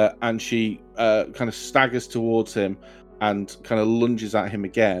 and she kind of staggers towards him and kind of lunges at him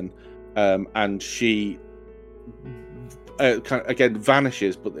again, and she kind of again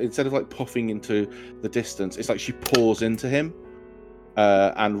vanishes, but instead of like puffing into the distance, it's like she pours into him,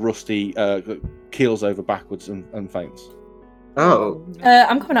 and Rusty keels over backwards and faints. Oh.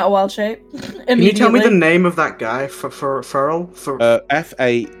 I'm coming out of wild shape. Can you tell me the name of that guy for Feral?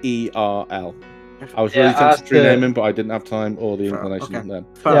 F-A-E-R-L. I was really tempted to rename him, but I didn't have time or the inclination then.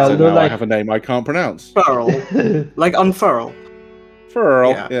 Feral. So now I have a name I can't pronounce. Feral. Like unfurl.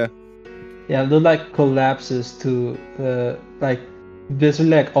 Feral, yeah. Yeah, Lou like collapses to like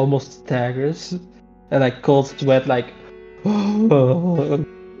visibly like almost staggers and like cold sweat like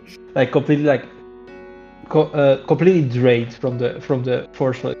like completely like completely drained from the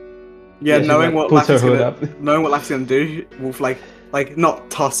force. Yeah, knowing what Laffy's gonna do, Wolf like not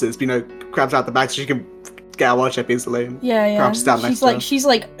tosses, but grabs out the bag so she can get out watch up easily. Yeah. She's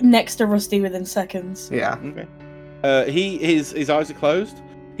like next to Rusty within seconds. Yeah. Okay. His eyes are closed.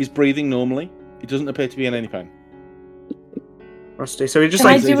 He's breathing normally. He doesn't appear to be in any pain. Rusty, so he just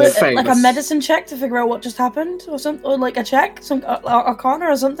Can I do like a medicine check to figure out what just happened, or something, or like a check, some arcana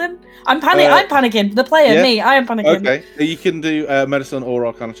or something? I'm panicking. The player, me, I am panicking. Okay, you can do medicine or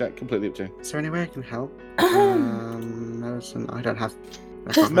arcana check. Completely up to you. Is there any way I can help? Medicine. I don't have.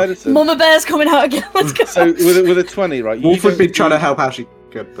 Medicine. Mama Bear's coming out again. Let's go. So with a 20, right? Wolf would be trying to help how she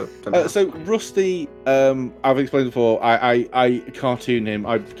could, but. So Rusty, I've explained before. I cartoon him.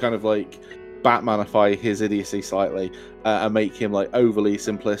 I kind of like Batmanify his idiocy slightly and make him like overly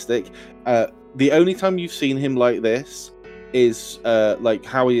simplistic. The only time you've seen him like this is like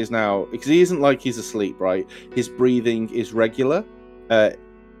how he is now, because he isn't like he's asleep, right? His breathing is regular.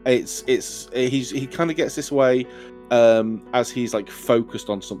 He kind of gets this way as he's like focused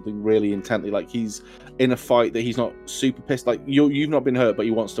on something really intently. Like he's in a fight that he's not super pissed. Like you've not been hurt, but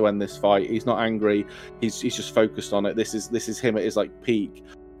he wants to end this fight. He's not angry. He's just focused on it. This is him at his like peak.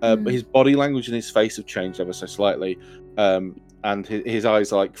 But his body language and his face have changed ever so slightly. and his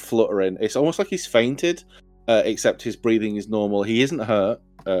eyes are like fluttering. It's almost like he's fainted, except his breathing is normal. He isn't hurt,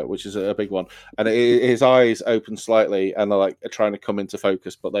 which is a big one, and his eyes open slightly and are trying to come into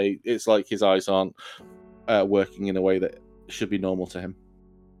focus, but it's like his eyes aren't working in a way that should be normal to him.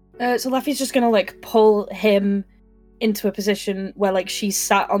 So Laffy's just gonna like pull him into a position where like she's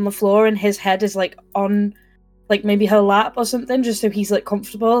sat on the floor and his head is like on like maybe her lap or something, just so he's like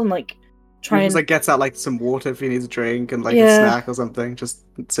comfortable and like try and like gets out like some water if he needs a drink and like a snack or something, just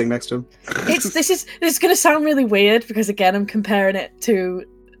sitting next to him. This is gonna sound really weird because again I'm comparing it to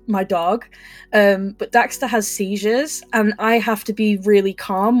my dog, but Daxter has seizures and I have to be really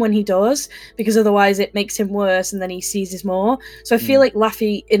calm when he does, because otherwise it makes him worse and then he seizes more. So I feel like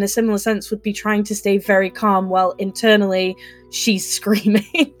Laffy in a similar sense would be trying to stay very calm while internally she's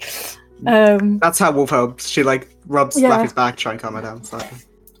screaming. That's how Wolf helps. She like rubs Laffy's back, try and calm her down slightly.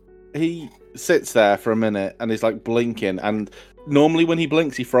 He sits there for a minute and is like blinking, and normally when he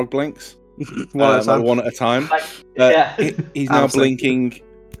blinks he frog blinks one at a time. He's now blinking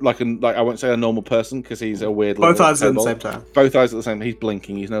like I won't say a normal person because he's a weird. Both eyes at the same time. Both eyes at the same time. He's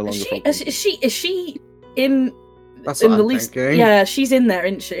blinking. He's no longer. Is she in? That's in what the I'm least. thinking. Yeah, she's in there,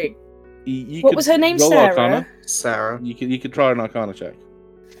 isn't she? What was her name? Sarah. Arcana. Sarah. You could try an Arcana check.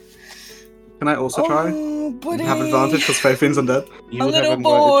 Can I also try? Buddy. Have advantage because Faithin's undead. You a would have little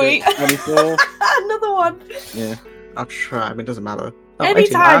boy. 24. Another one. Yeah. I'll try. I mean, it doesn't matter. Oh, Anytime.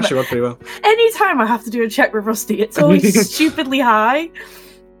 18. I actually rolled pretty well. Anytime I have to do a check with Rusty, it's always stupidly high.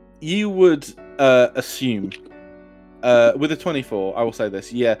 You would assume, with a 24, I will say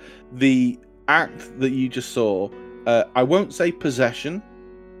this. Yeah, the act that you just saw, I won't say possession,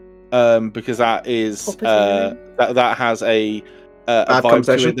 because that is that has a vibe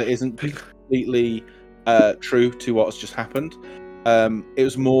to it that isn't completely true to what's just happened. It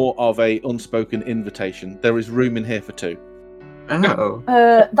was more of a unspoken invitation. There is room in here for two. Oh.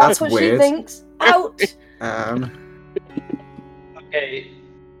 That's what weird. she thinks. Out. Okay.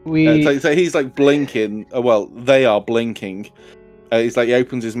 So he's like blinking. Well, they are blinking. He's like he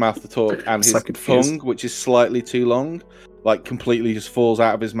opens his mouth to talk, and his tongue, which is slightly too long, like completely just falls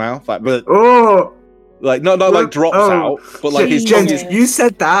out of his mouth. Like, like not like drops out, but like his tongue is. You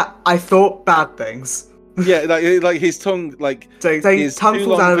said that. I thought bad things. Yeah, like his tongue, like his tongue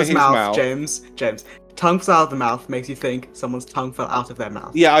falls out of his mouth. James, tongue falls out of the mouth makes you think someone's tongue fell out of their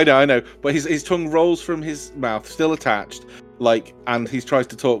mouth. Yeah, I know, but his tongue rolls from his mouth, still attached, like, and he tries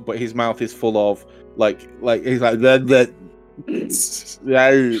to talk, but his mouth is full of like he's like that.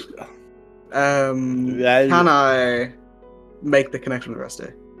 Can I make the connection with Rusty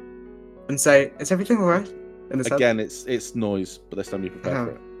and say, is everything alright? Again, it's noise, but this time be prepared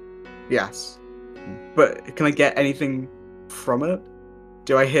for it. Yes. But can I get anything from it?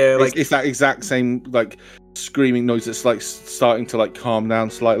 Do I hear like it's that exact same like screaming noise that's like starting to like calm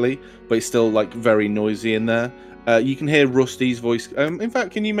down slightly, but it's still like very noisy in there. You can hear Rusty's voice. In fact,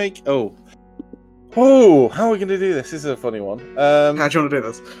 can you make how are we going to do this? This is a funny one. How do you want to do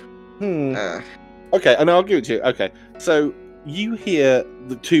this? Okay, and I'll give it to you. Okay, so you hear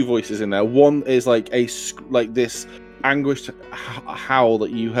the two voices in there. One is like this anguished howl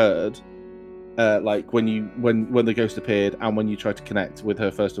that you heard, like when the ghost appeared and when you tried to connect with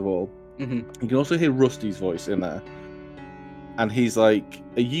her first of all. Mm-hmm. You can also hear Rusty's voice in there, and he's like,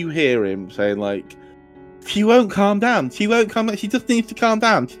 you hear him saying like, she won't calm down. She won't calm down. She just needs to calm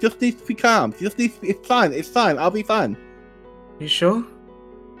down. She just needs to be calm. She just needs to be... It's fine. I'll be fine. You sure?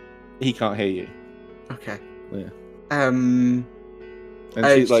 He can't hear you. Okay. Yeah. And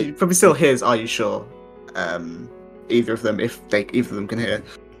she's like... She probably still hears, are you sure? Either of them, if either of them can hear.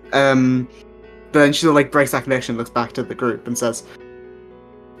 But then she like breaks that connection, looks back to the group and says,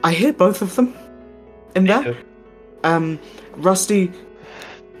 I hear both of them in there. Rusty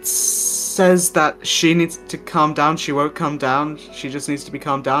says that she needs to calm down. She won't calm down. She just needs to be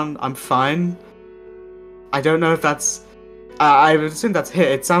calmed down. I'm fine. I don't know if that's... I would assume that's him.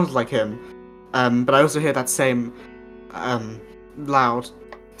 It sounds like him. But I also hear that same loud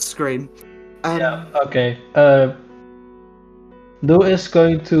scream. Okay. Lou is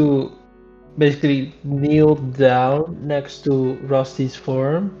going to basically kneel down next to Rusty's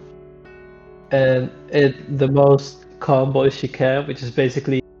form, and the most calm voice she can, which is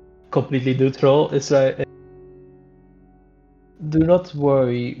basically completely neutral, is like, do not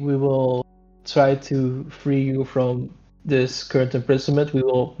worry, we will try to free you from this current imprisonment. We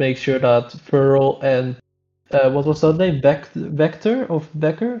will make sure that Furl and what was that name? Vector of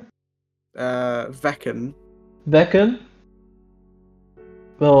Becker? Vecken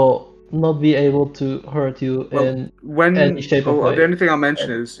will not be able to hurt you in any shape or way. The only thing I'll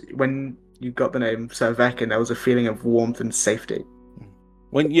mention is when you got the name Sir Veckin, there was a feeling of warmth and safety.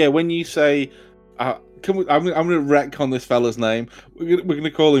 When you say, I'm going to retcon this fella's name. We're going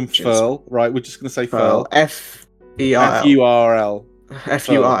to call him Furl, right? We're just going to say Furl. F-E-R-L.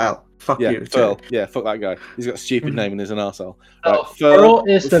 F-U-R-L. Fuck yeah, you. Furl. Yeah, fuck that guy. He's got a stupid name and is an arsehole. Oh, Right, Furl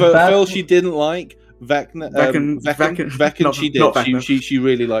is the bad... Furl she didn't like. Vecna she did. She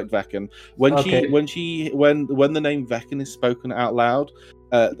really liked Veckin. When the name Veckin is spoken out loud,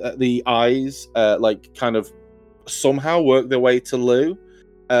 the eyes like kind of somehow work their way to Lou,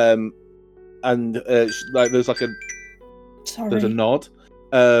 and like there's like there's a nod,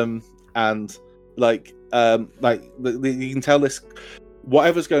 and like you can tell this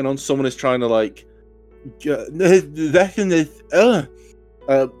whatever's going on, someone is trying to like Veckin is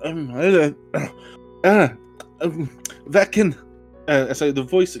Veckin. So the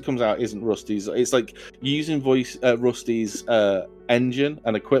voice that comes out isn't Rusty's. It's like using Rusty's engine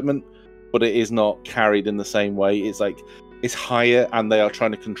and equipment, but it is not carried in the same way. It's like it's higher, and they are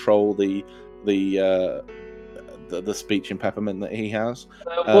trying to control the speech impediment that he has.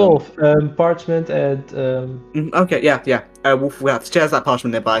 Wolf, parchment and. Okay, yeah. Wolf shares that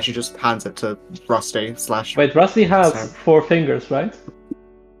parchment nearby. She just hands it to Rusty. Wait, Rusty has 4 fingers, right?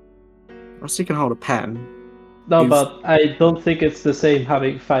 Rusty can hold a pen. No, but I don't think it's the same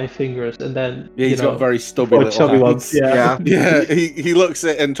having 5 fingers and then. Yeah, he's got very stubby little hands. Ones. Yeah. He looks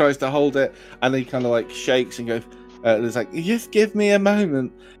at it and tries to hold it, and he kind of like shakes and goes. It's like, just give me a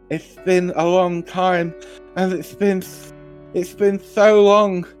moment. It's been a long time, and it's been so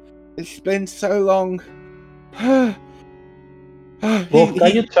long. It's been so long. Wolf,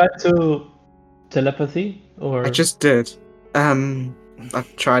 can you try to telepathy or? I just did.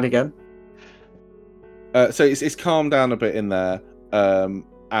 I've tried again. So it's calmed down a bit in there,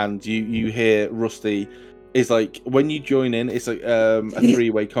 and you hear Rusty is like when you join in, it's like a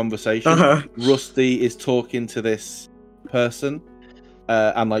 3-way conversation. Uh-huh. Rusty is talking to this person,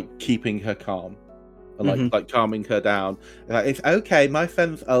 and like keeping her calm, and like calming her down. Like, it's okay, my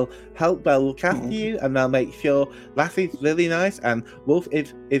friends will help. They'll look after you, and they'll make sure Lassie's really nice, and Wolf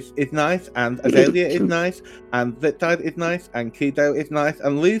is nice, and Azalea is nice, and Ziptide is nice, and Kido is nice,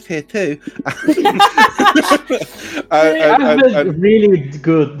 and Lou's here too. I've been really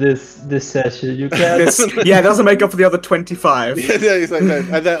good this session. You can. Yeah, doesn't make up for the other 25. Yeah, it's like, no.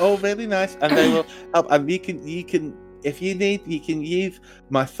 And they're all really nice, and they will help. And you can. If you need, you can use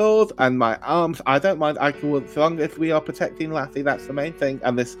my sword and my arms. I don't mind. I can, as long as we are protecting Lassie, that's the main thing.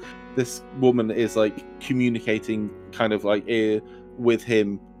 And this woman is like communicating, kind of like with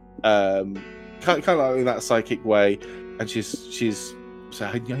him, kind of like in that psychic way. And she's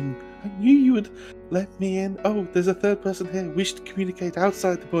saying, I knew you would let me in. Oh, there's a third person here. We should communicate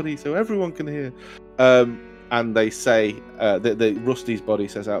outside the body so everyone can hear. And they say, the Rusty's body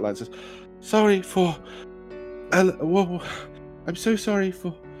says out loud, says, sorry for. Whoa, I'm so sorry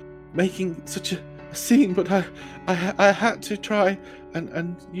for making such a scene, but I had to try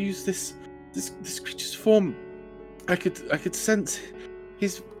and use this creature's form. I could sense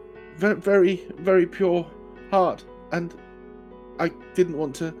his very, very pure heart, and I didn't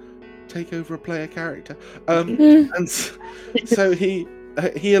want to take over a player character. And so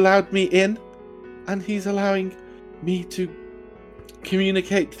he allowed me in, and he's allowing me to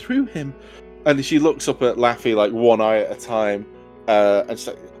communicate through him. And she looks up at Laffy like one eye at a time, and she's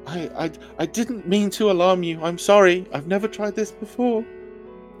like, I didn't mean to alarm you. I'm sorry. I've never tried this before.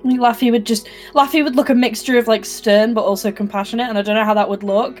 I think Laffy would look a mixture of like stern but also compassionate, and I don't know how that would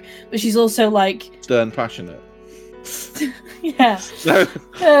look, but she's also like stern, passionate. Yeah.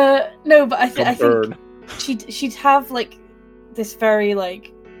 No, but I think she'd have like this very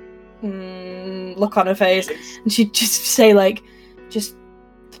like look on her face, and she'd just say like, just.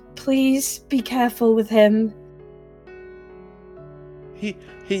 Please be careful with him.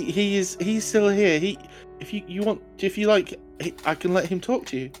 He's still here. If you like, I can let him talk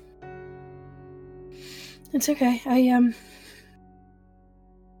to you. It's okay.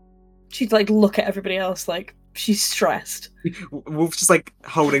 She'd like look at everybody else like she's stressed. Wolf's just like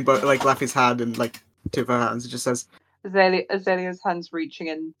holding both like Laffy's hand and like 2 of her hands. It just says Azalea's hands reaching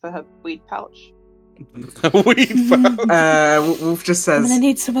in for her weed pouch. Weed pouch. Wolf just says, I'm gonna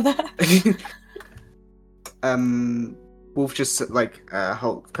need some of that. Wolf just like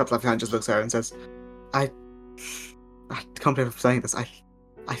hold cups Laffy's hand, just looks at her and says, I can't believe I'm saying this. I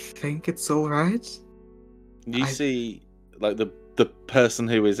think it's all right. You see, like the person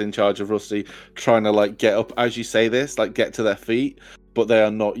who is in charge of Rusty trying to like get up as you say this, like get to their feet, but they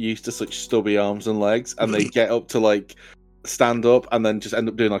are not used to such stubby arms and legs, and they get up to like stand up and then just end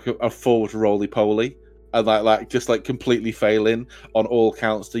up doing like a forward roly-poly and like just like completely failing on all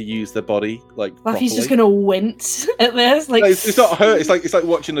counts to use their body like Laffy's just properly. gonna wince at this. Like No, it's not her. It's like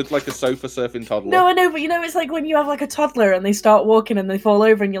watching a sofa surfing toddler. no, I know, but it's like when you have like a toddler and they start walking and they fall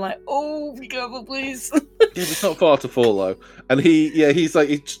over, and you're like, "Oh, be careful, please." Yeah, it's not far to fall though. And he's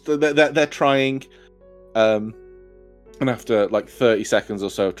like they're trying, and after like 30 seconds or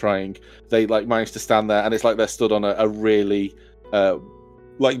so of trying, they like manage to stand there, and it's like they're stood on a really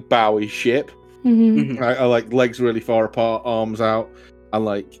like bowy ship. Mm-hmm. Like legs really far apart, arms out, and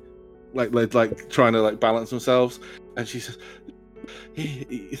like trying to like balance themselves. And she says,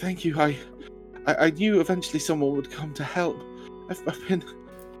 "Thank you. I knew eventually someone would come to help. I've been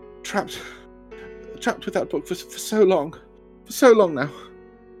trapped with that book for so long now."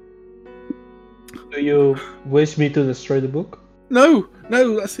 Do you wish me to destroy the book? No,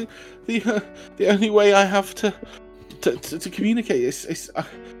 that's the only way I have to communicate. It's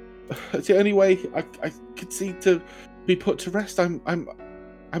the only way I could see to be put to rest. I'm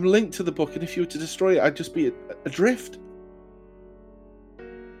linked to the book, and if you were to destroy it, I'd just be adrift.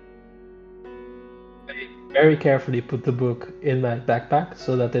 I very carefully put the book in my backpack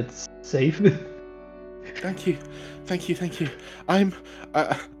so that it's safe. Thank you. I'm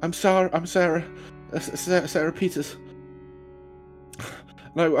Sarah Peters.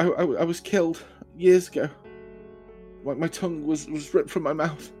 No, I was killed years ago. My tongue was ripped from my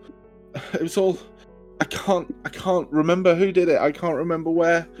mouth. It was all. I can't remember who did it. I can't remember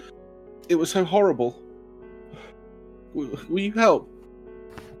where. It was so horrible. Will you help?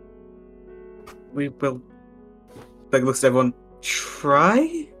 We will. Like, looks at everyone.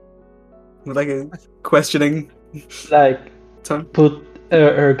 Try. With like a questioning. Like, tone. put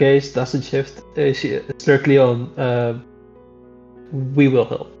her gaze doesn't shift. She strictly on. We will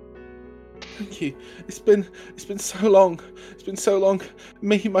help. Thank you. It's been so long. It's been so long.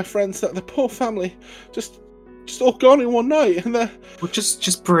 Me and my friends, that the poor family, just all gone in one night, and they're. Well,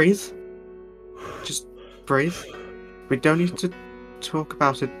 just breathe. Just breathe. We don't need to talk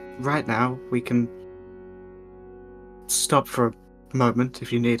about it right now. We can stop for a moment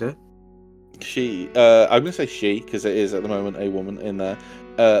if you need it. She, I'm gonna say she because it is at the moment a woman in there.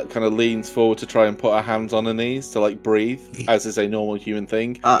 Kind of leans forward to try and put her hands on her knees to like breathe, as is a normal human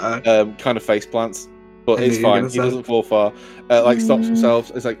thing. Kind of face plants, but it's fine. He doesn't fall far. Like stops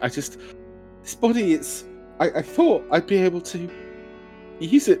himself. It's like this body. I thought I'd be able to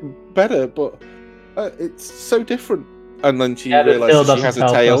use it better, but it's so different. And then she realizes she has a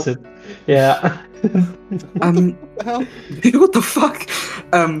tail. Yeah. What the hell? What the fuck?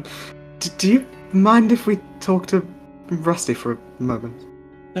 Do you mind if we talk to Rusty for a moment?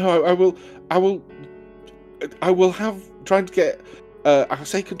 No, I will have trying to get I'll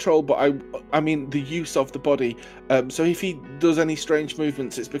say control, but I mean the use of the body. So if he does any strange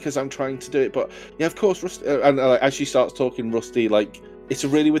movements, it's because I'm trying to do it. But yeah, of course, Rusty. And as she starts talking, Rusty, like it's a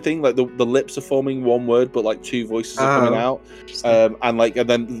really weird thing. Like the lips are forming one word, but like two voices are coming out. And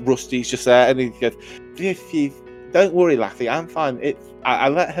then Rusty's just there, and he goes, "Don't worry, Laffy, I'm fine. I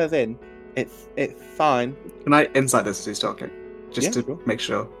let her in. It's fine." Can I insight this as he's talking? Just to sure. make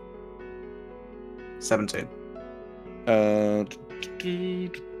sure. 17. I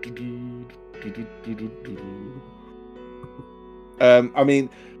mean,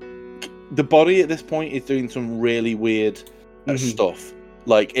 the body at this point is doing some really weird stuff.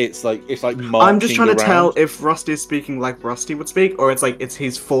 Like it's like marching I'm just trying to around. tell if Rusty is speaking like Rusty would speak, or it's like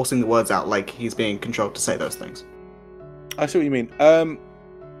he's forcing the words out, like he's being controlled to say those things. I see what you mean.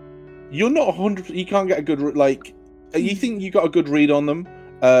 You're not 100%. You can't get a good like. You think you got a good read on them,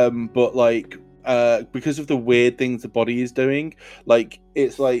 but like because of the weird things the body is doing, like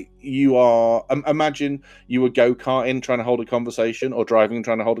it's like you are. Imagine you were go-karting trying to hold a conversation, or driving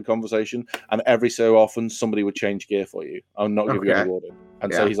trying to hold a conversation, and every so often somebody would change gear for you. I'm not giving you any warning.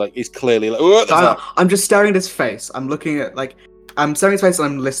 And so he's clearly like. I'm just staring at his face. I'm looking at I'm staring at his face and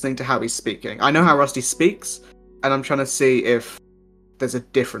I'm listening to how he's speaking. I know how Rusty speaks, and I'm trying to see if there's a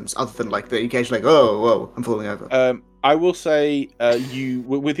difference other than like the occasion like whoa, I'm falling over. I will say you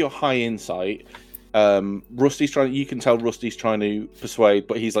with your high insight, Rusty's trying. You can tell Rusty's trying to persuade,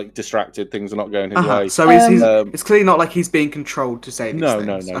 but he's like distracted. Things are not going his way. So he's it's clearly not like he's being controlled to say these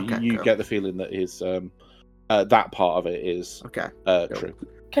things. No. Okay, you get the feeling that his that part of it is true.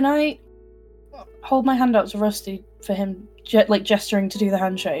 Can I hold my hand out to Rusty for him, gesturing to do the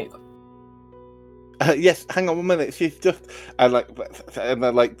handshake? Yes, hang on 1 minute. She's just and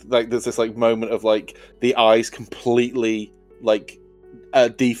then there's this like moment of like the eyes completely like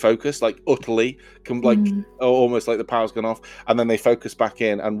defocus, like utterly, almost like the power's gone off, and then they focus back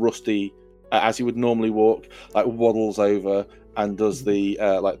in, and Rusty, as he would normally walk, like waddles over and does the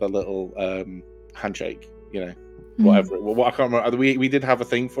like the little handshake. Whatever. What I can't remember. We did have a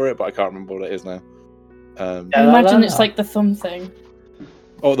thing for it, but I can't remember what it is now. I imagine it's like the thumb thing.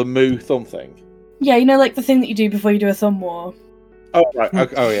 Oh, the moo thumb thing. Yeah, like the thing that you do before you do a thumb war. Oh right.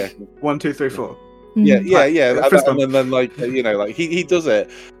 Okay. Oh yeah. 1, 2, 3, 4. Yeah. Fist And then he does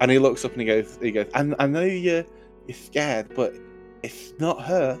it, and he looks up and he goes, I know you're scared, but it's not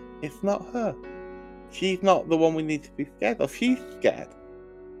her. It's not her. She's not the one we need to be scared of. She's scared,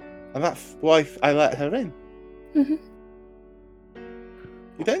 and that's why I let her in. Mm-hmm.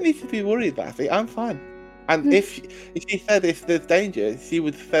 You don't need to be worried about it. I'm fine. And if she said if there's danger, she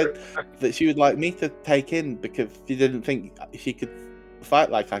would said that she would like me to take in because she didn't think she could fight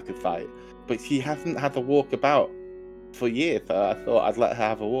like I could fight. But she hasn't had a walk about for years, so I thought I'd let her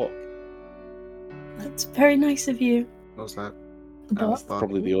have a walk. That's very nice of you. What's that? That's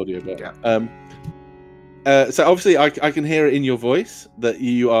probably the audio bit. Yeah. So obviously I can hear it in your voice that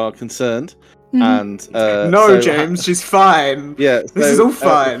you are concerned. Mm-hmm. And no, James, she's fine. Yeah, this is all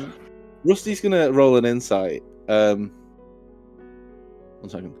fine. Rusty's gonna roll an insight. 1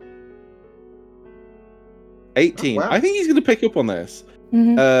 second. 18. Oh, wow. I think he's gonna pick up on this.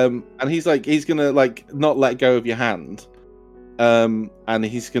 Mm-hmm. And he's gonna not let go of your hand. And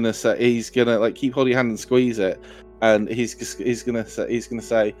he's gonna keep holding your hand and squeeze it. And he's gonna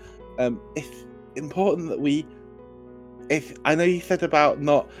say, it's important that if I know you said about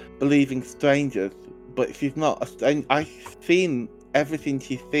not believing strangers, but she's not a stranger. I've seen everything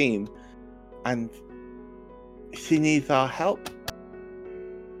she's seen, and she needs our help.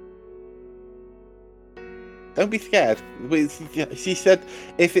 Don't be scared. She said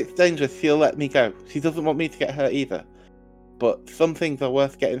if it's dangerous, she'll let me go. She doesn't want me to get hurt either. But some things are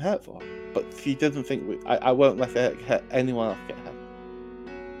worth getting hurt for. But she doesn't think I won't let anyone else get hurt.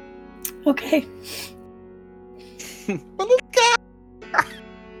 Okay. But look at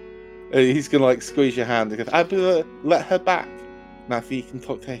he's gonna squeeze your hand because I'll let her back now so you can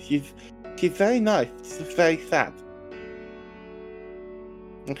talk to her. She's very nice. She's very sad.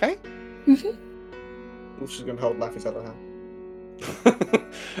 Okay? Mm-hmm. She's gonna hold Laffy's other hand.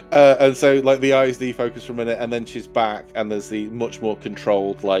 And so the eyes defocus for a minute, and then she's back, and there's the much more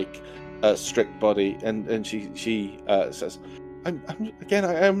controlled, strict body, and she says, I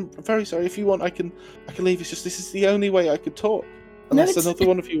am very sorry. If you want, I can leave. It's just this is the only way I could talk. Unless another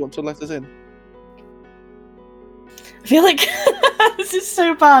one of you want to let us in. I feel like this is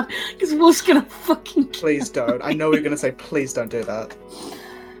so bad because Wolf's gonna fucking. Please don't. I know you're gonna say, please don't do that.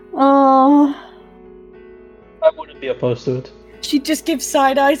 Oh. I wouldn't be opposed to it. She'd just give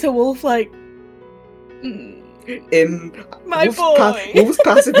side eye to Wolf, In my boy. Wolf's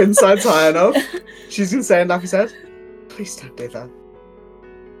passive insight's high enough. She's gonna say in Laffy's head, please don't do that.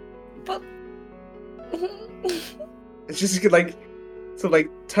 But it's just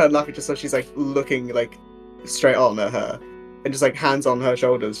turn Laffy just so she's looking straight on at her, and just hands on her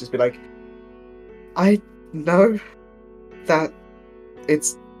shoulders, just be like, I know that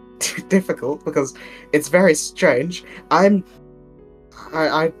it's difficult because it's very strange. I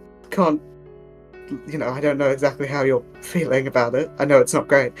can't, I don't know exactly how you're feeling about it. I know it's not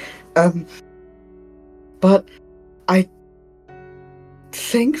great. But I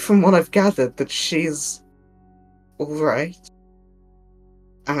think from what I've gathered that she's alright.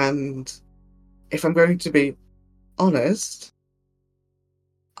 And if I'm going to be honest,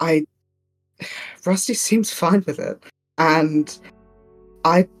 Rusty seems fine with it. And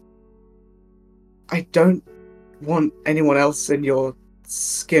I don't want anyone else in your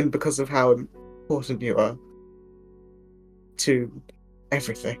skin because of how important you are to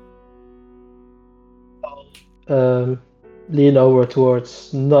everything. Lean over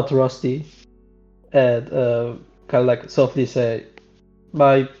towards not Rusty and kind of softly say,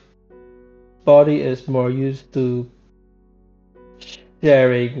 my body is more used to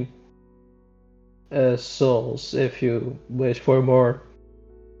sharing souls, if you wish for a more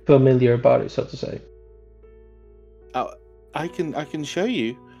familiar body, so to say. I can show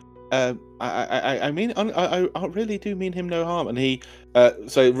you. I mean, I really do mean him no harm. And he,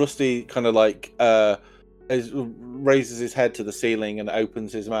 so Rusty kind of raises his head to the ceiling and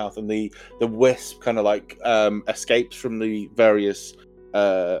opens his mouth, and the wisp kind of escapes from the various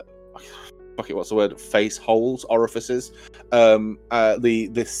what's the word? Face holes, orifices.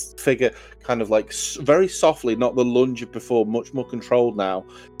 This figure kind of very softly, not the lunge of before, much more controlled now,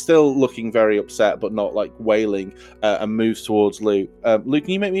 still looking very upset, but not wailing, and moves towards Luke. Luke,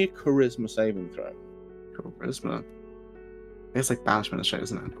 can you make me a charisma saving throw? Charisma. It's banishment shit,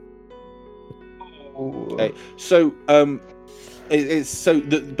 isn't it? Okay. So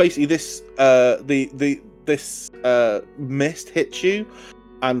basically this this mist hits you,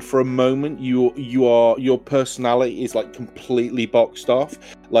 and for a moment your personality is like completely boxed off.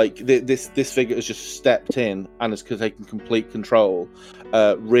 Like this figure has just stepped in and has taken complete control.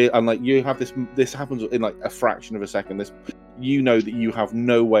 And like you have this happens in like a fraction of a second. You know that you have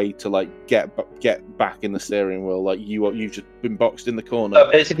no way to like get back in the steering wheel. Like you've just been boxed in the corner.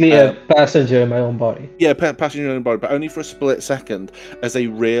 Basically, a passenger in my own body. Yeah, passenger in your own body, but only for a split second, as they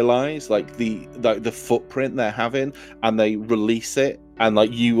realise like the footprint they're having, and they release it, and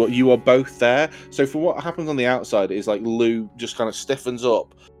like you are both there. So for what happens on the outside is like Lou just kind of stiffens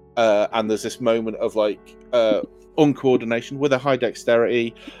up, and there's this moment of like uncoordination with a high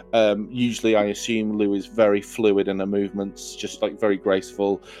dexterity. Usually I assume Lou is very fluid in her movements, just like very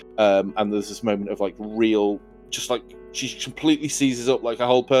graceful, and there's this moment of like real, just like she completely seizes up like a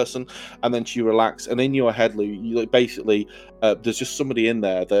whole person, and then she relaxes, and in your head, Lou, you like basically there's just somebody in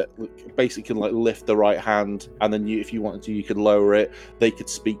there that basically can like lift the right hand, and then if you wanted to, you could lower it. They could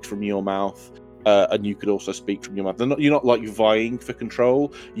speak from your mouth, and you could also speak from your mouth. You're not like vying for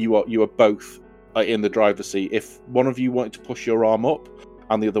control. You are both in the driver's seat. If one of you wanted to push your arm up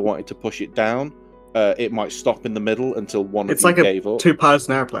and the other wanted to push it down, it might stop in the middle until one of you gave up. It's like a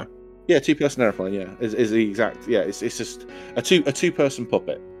two-person airplane. Yeah, two-person airplane. Yeah, is the exact. Yeah, it's just a two-person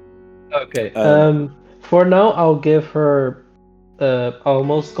puppet. Okay. For now, I'll give her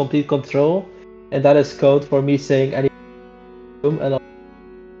almost complete control, and that is code for me saying any room and.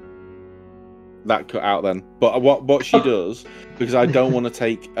 That cut out then. But what she does, because I don't want to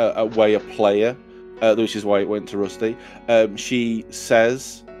take away a player, which is why it went to Rusty. She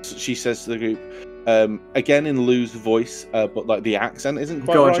says to the group, again in Lou's voice, but like the accent isn't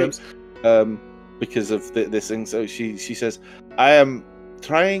quite right. James. Because of this thing. So she says, I am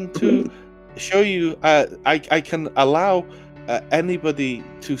trying to show you I can allow anybody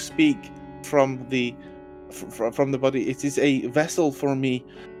to speak from the body. It is a vessel for me.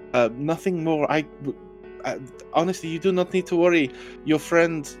 Nothing more. I honestly, you do not need to worry. Your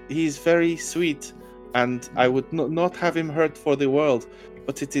friend, he's very sweet, and I would not have him hurt for the world.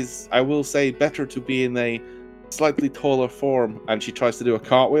 But it is, I will say, better to be in a slightly taller form. And she tries to do a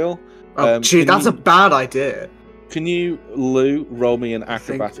cartwell. That's a bad idea. Can you, Lou, roll me an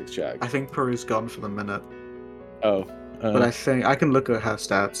acrobatics check? I think Peru's gone for the minute. Oh. But I think I can look at her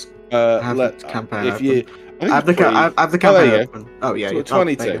stats. I have the campaign if open. you, I have the campaign open. Oh yeah, so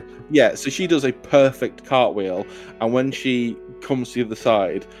 22. Yeah, so she does a perfect cartwheel, and when she comes to the other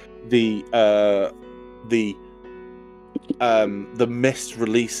side, the mist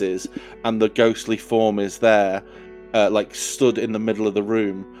releases, and the ghostly form is there, like stood in the middle of the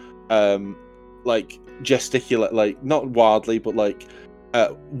room, like gesticulate, like not wildly, but like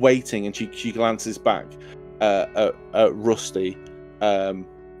waiting, and she glances back at Rusty,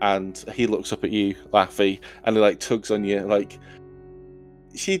 and he looks up at you, Laffy, and he like tugs on you, like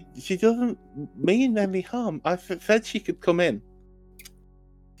she doesn't mean any harm. I said she could come in.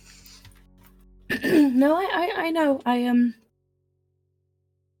 No, I know.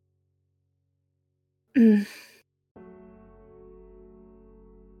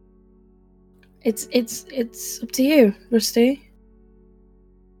 It's up to you, Rusty.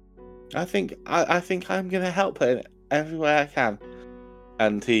 I think I'm gonna help her in every way I can.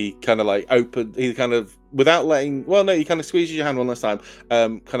 And he kind of like he kind of, without letting, well no, he kind of squeezes your hand one last time,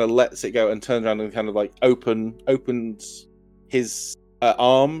 kind of lets it go and turns around and kind of like opens his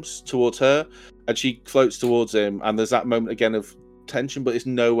arms towards her, and she floats towards him, and there's that moment again of tension, but it's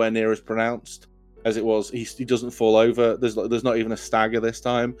nowhere near as pronounced as it was. He doesn't fall over. There's not even a stagger this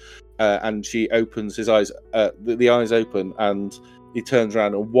time, and she opens his eyes. The eyes open, and he turns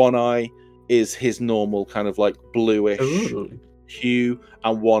around, and one eye is his normal kind of like bluish hue,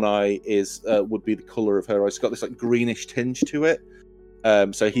 and one eye is would be the color of her eyes. It's got this like greenish tinge to it.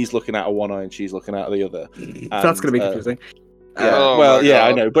 So he's looking at one eye, and she's looking at the other. And, that's going to be confusing. Yeah,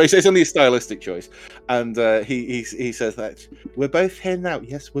 I know, but it's only a stylistic choice. And he says that we're both here now.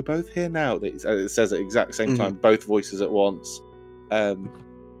 Yes, we're both here now. It says at the exact same time, both voices at once.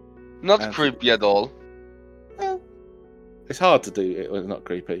 Not creepy at all. Well, it's hard to do it when it's not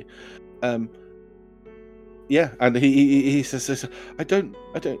creepy. Yeah, and he says, I don't.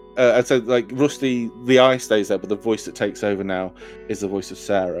 And so like Rusty, the eye stays there, but the voice that takes over now is the voice of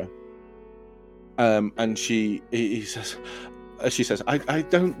Sarah. And she says, I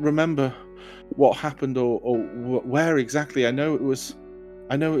don't remember what happened or where exactly. I know it was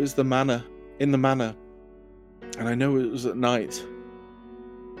the manor, in the manor, and I know it was at night.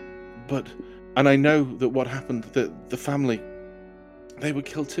 And I know that what happened, that the family, they were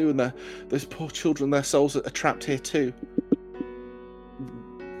killed too, and those poor children, their souls are trapped here too.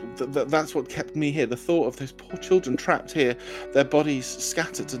 that's what kept me here. The thought of those poor children trapped here, their bodies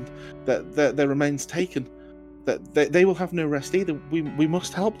scattered, and their remains taken. That they will have no rest either. We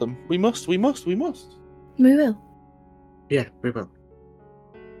must help them. We must. We will. Yeah, we will.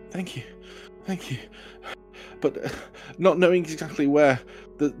 Thank you. But not knowing exactly where,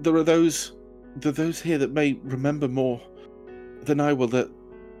 there are those here that may remember more than I will. That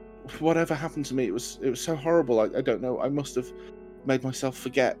whatever happened to me, it was so horrible. I don't know. I must have made myself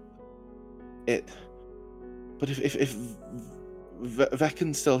forget it. But if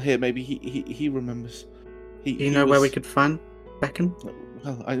Vecken's still here, maybe he remembers. You know where we could find Becken?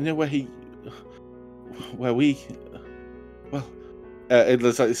 Well, I know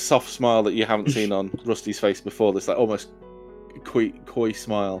there's like this soft smile that you haven't seen on Rusty's face before. This like almost coy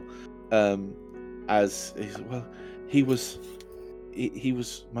smile, as he's he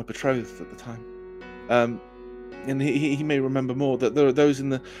was my betrothed at the time, and he may remember more. That there are those in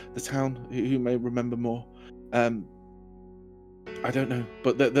the town who may remember more. I don't know,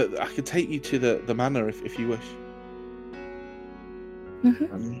 but I could take you to the manor if you wish.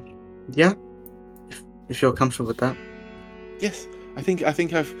 Mm-hmm. Yeah, if you're comfortable with that. Yes, I think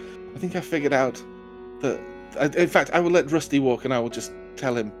I've figured out that. In fact, I will let Rusty walk, and I will just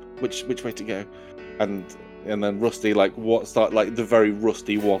tell him which way to go, and then Rusty start the very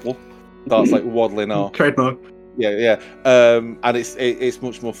Rusty waddle, starts waddling off. Trademark. Yeah. And it's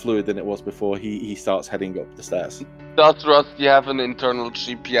much more fluid than it was before. He starts heading up the stairs. Does Rusty have an internal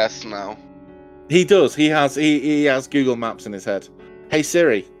GPS now? He does. He has Google Maps in his head. Hey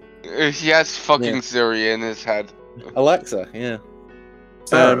Siri. He has fucking Siri in his head. Alexa. Yeah.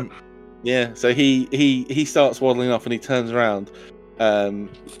 Yeah. So he starts waddling off, and he turns around. How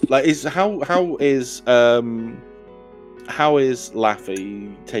is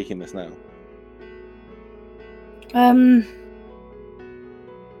Laffy taking this now?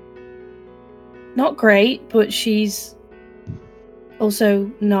 Not great, but she's also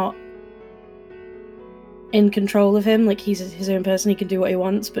not in control of him. Like, he's his own person, he can do what he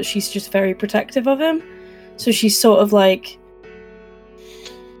wants, but she's just very protective of him. So she's sort of like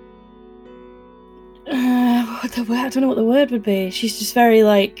I don't know what the word would be. She's just very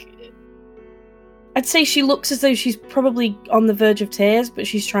I'd say she looks as though she's probably on the verge of tears, but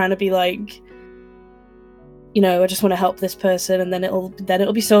she's trying to be like, I just want to help this person, and then it'll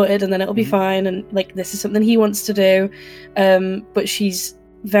be sorted, and then it'll be fine, and this is something he wants to do. But she's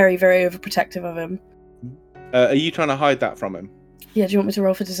very, very overprotective of him. Are you trying to hide that from him? Yeah, do you want me to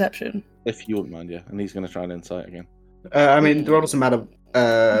roll for deception? If you wouldn't mind, yeah. And he's going to try and insight again. I mean, the roll doesn't matter.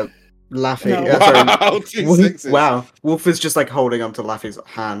 Laffy. No. Wow. Wolf is just holding onto Laffy's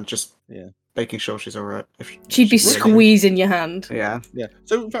hand, just making sure she's alright. She'd be squeezing your hand. Yeah.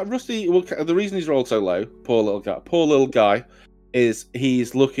 So in fact, Rusty, the reason he's rolled so low, poor little guy, is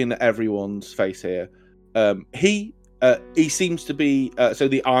he's looking at everyone's face here. He seems to be so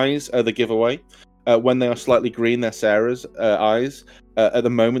the eyes are the giveaway. When they are slightly green, they're Sarah's eyes. At the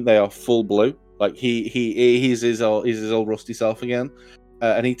moment, they are full blue. He's his old Rusty self again.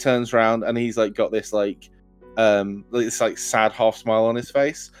 And he turns around and he's got this sad half smile on his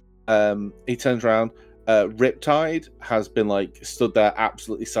face. He turns around. Riptide has been stood there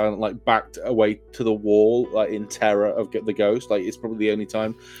absolutely silent, backed away to the wall, in terror of the ghost. It's probably the only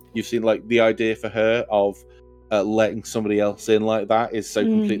time you've seen the idea for her of letting somebody else in like that is so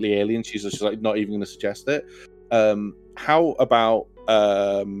completely alien. She's just not even going to suggest it. How about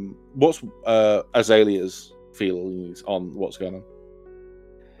what's Azalea's feelings on what's going on?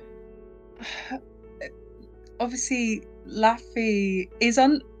 Obviously, Laffy is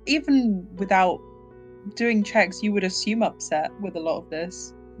even without doing checks, you would assume upset with a lot of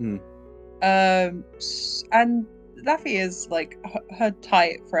this. And Laffy is her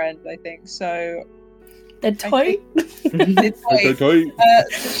tight friend, I think. So they're tight. They're tight. So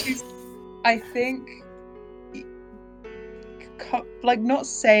she's, I think, not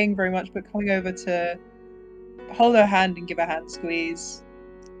saying very much, but coming over to hold her hand and give her hand a squeeze.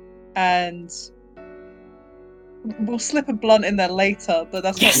 And we'll slip a blunt in there later, but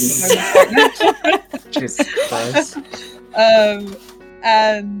that's not the moment. Jesus Christ.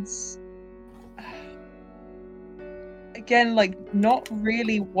 And again, not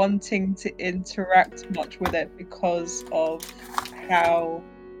really wanting to interact much with it because of how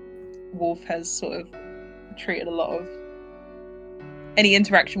Wolf has sort of treated a lot of any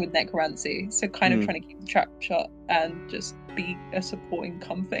interaction with necromancy. So kind of trying to keep the trap shut and just be a supporting,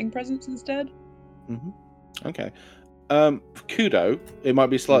 comforting presence instead. Okay. Kudo, it might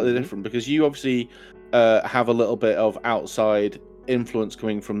be slightly different because you obviously have a little bit of outside influence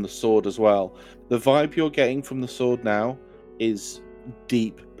coming from the sword as well. The vibe you're getting from the sword now is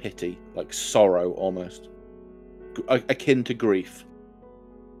deep pity, like sorrow almost, akin to grief.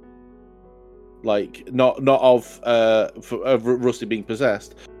 Like not of Rusty being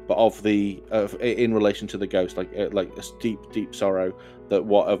possessed, but of the in relation to the ghost, like a deep sorrow that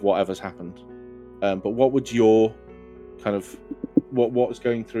whatever's happened. But what would your kind of what was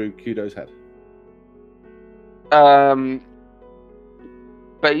going through Kudo's head?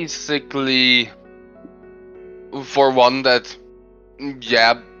 Basically, for one, that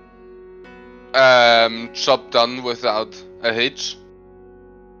job done without a hitch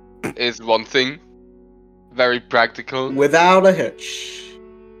is one thing. Very practical. Without a hitch.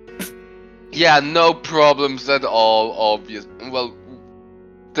 Yeah, no problems at all, obvious. Well,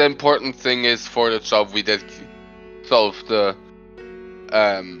 the important thing is for the job we did solve the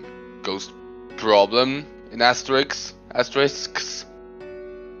ghost problem in asterisks.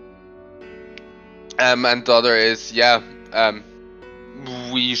 And the other is,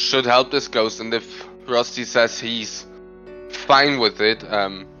 we should help this ghost, and if Rusty says he's fine with it,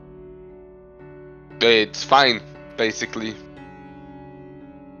 it's fine, basically.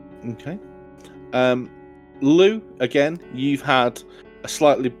 Okay. Lou, again, you've had a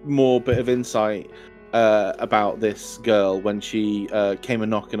slightly more bit of insight about this girl when she came a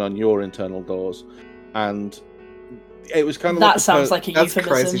knocking on your internal doors, and it was kind of that like sounds like a That's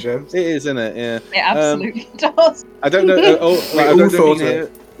euphemism. crazy, James. It is, isn't it? Yeah. It absolutely does. I don't know. I all don't know if thought you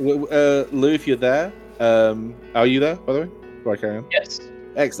can hear. Lou, if you're there, are you there? By the way, before I carry on. Yes.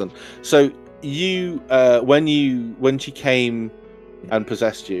 Excellent. So you, when she came and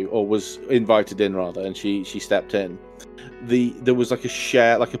possessed you, or was invited in rather, and she stepped in, there was like a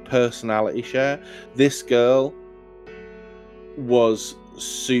share, like a personality share. This girl was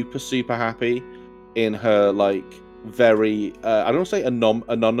super happy in her like very I don't want to say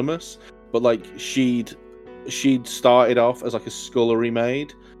anonymous, but like she'd started off as like a scullery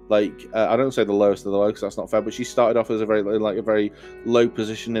maid. Like I don't say the lowest of the low because that's not fair, but she started off as a very low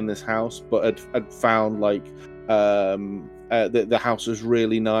position in this house, but had found like the house was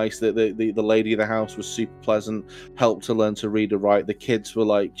really nice. The lady of the house was super pleasant. Helped her learn to read and write. The kids were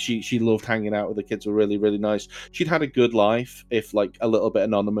like she loved hanging out with the kids. Were really nice. She'd had a good life, if like a little bit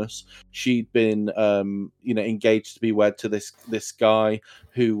anonymous. She'd been engaged to be wed to this guy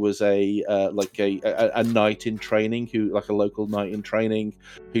who was a knight in training, who like a local knight in training,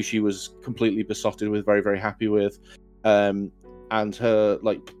 who she was completely besotted with, very happy with. And her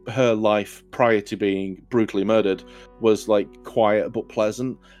life prior to being brutally murdered was like quiet but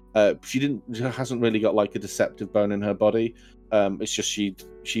pleasant. She hasn't really got like a deceptive bone in her body. It's just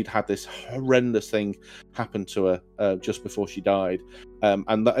she'd had this horrendous thing happen to her just before she died.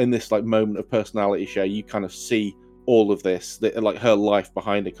 And in this like moment of personality share, you kind of see all of this, like her life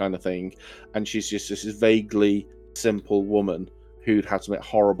behind it kind of thing. And she's just this vaguely simple woman who'd had something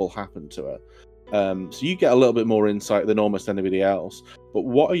horrible happen to her. So you get a little bit more insight than almost anybody else. But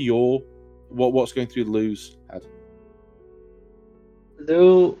what's going through Lou's head?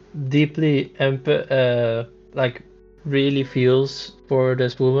 Lou deeply really feels for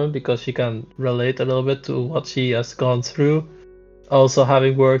this woman because she can relate a little bit to what she has gone through. Also,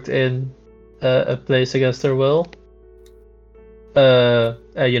 having worked in a place against her will, the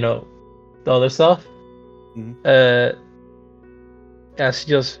other stuff. Mm-hmm. And she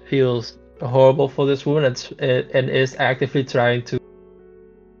just feels horrible for this woman and is actively trying to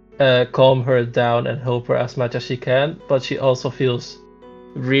calm her down and help her as much as she can, but she also feels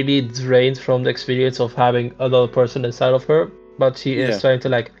really drained from the experience of having another person inside of her, but she is trying to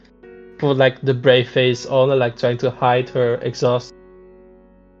like put like the brave face on and like trying to hide her exhaustion.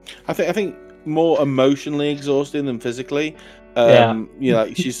 I think more emotionally exhausted than physically.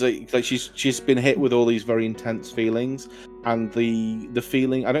 She's been hit with all these very intense feelings, and the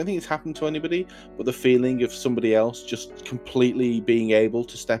feeling, I don't think it's happened to anybody, but the feeling of somebody else just completely being able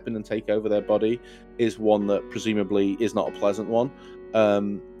to step in and take over their body is one that presumably is not a pleasant one.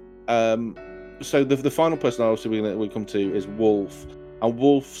 So the final person obviously we come to is Wolf, and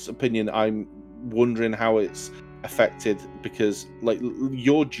Wolf's opinion, I'm wondering how it's affected, because like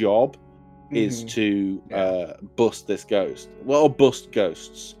your job is to bust this ghost, or bust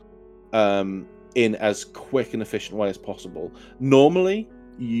ghosts in as quick and efficient way as possible. Normally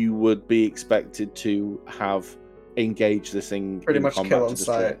you would be expected to have engaged this thing pretty in much combat kill on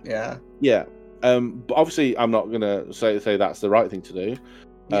sight. But obviously I'm not gonna say that's the right thing to do.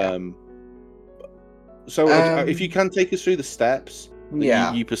 If you can take us through the steps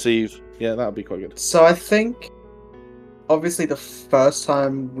that you perceive, that would be quite good. So I think obviously the first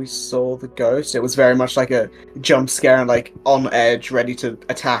time we saw the ghost, it was very much like a jump scare and like on edge, ready to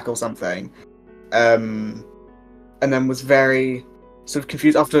attack or something. And then was very sort of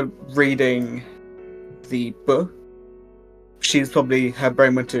confused after reading the book. Her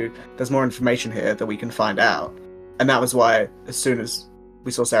brain went to, there's more information here that we can find out. And that was why, as soon as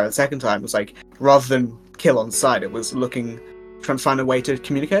we saw Sarah the second time, it was like, rather than kill on sight, it was trying to find a way to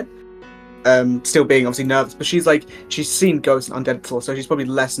communicate. Still being obviously nervous, but she's seen ghosts and undead before, so she's probably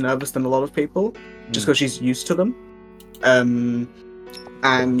less nervous than a lot of people, just because she's used to them.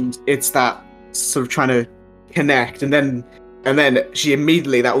 And it's that sort of trying to connect, and then she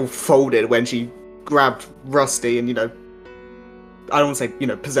immediately, that all folded when she grabbed Rusty and, I don't want to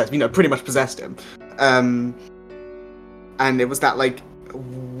say, possessed, pretty much possessed him. And it was that, like,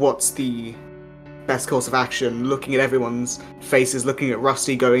 what's the best course of action? Looking at everyone's faces, looking at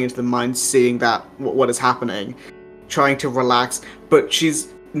Rusty, going into the mind, seeing that, what is happening, trying to relax, but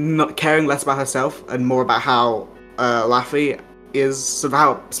she's not caring less about herself and more about how Laffy is, sort of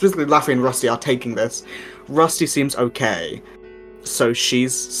how, specifically Laffy and Rusty are taking this. Rusty seems okay, so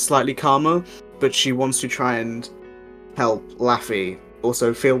she's slightly calmer, but she wants to try and help Laffy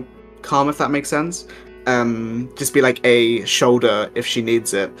also feel calm, if that makes sense. Just be like a shoulder if she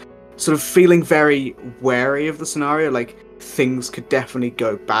needs it. Sort of feeling very wary of the scenario, like things could definitely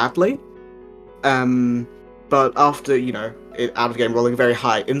go badly. But after, it out of game rolling very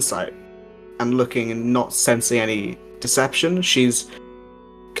high insight and looking and not sensing any deception, she's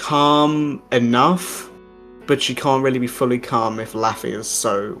calm enough, but she can't really be fully calm if Laffy is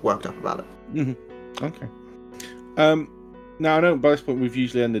so worked up about it. Mm-hmm. Okay. Now, I know by this point we've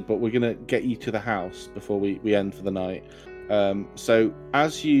usually ended, but we're going to get you to the house before we end for the night. So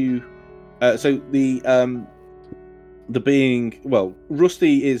as you... the being... Well,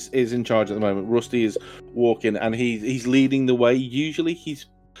 Rusty is in charge at the moment. Rusty is walking, and he's leading the way. Usually he's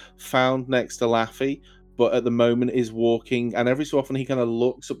found next to Laffy, but at the moment is walking, and every so often he kind of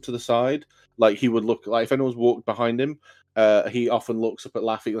looks up to the side, like he would look... Like if anyone's walked behind him, he often looks up at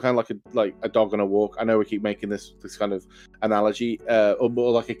Laffy, kind of like a dog on a walk. I know we keep making this kind of analogy, or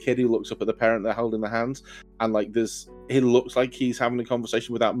more like a kid who looks up at the parent they're holding their hands, and like he looks like he's having a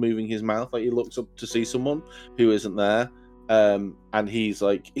conversation without moving his mouth. Like he looks up to see someone who isn't there, and he's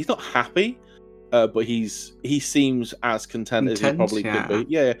not happy, but he seems as content as he probably could be.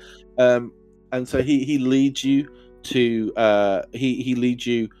 Yeah, and so he leads you to he leads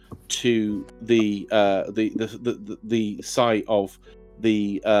you to the site of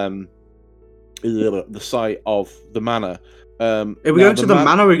the site of the manor. Are we going to the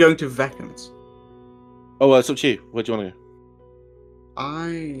manor or are we going to Vecken's? Oh, it's up to you. Where do you want to go?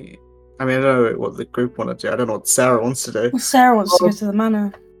 I mean, I don't know what the group want to do. I don't know what Sarah wants to do. Well, Sarah wants to go to the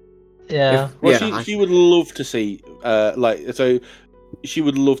manor. Yeah. She would love to see she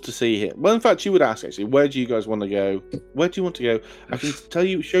would love to see him. Well, in fact, she would ask, actually, where do you guys want to go? Where do you want to go? I can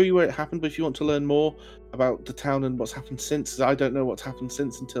show you where it happened, but if you want to learn more about the town and what's happened since, I don't know what's happened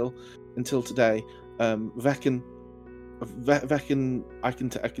since until today. Vecken, I can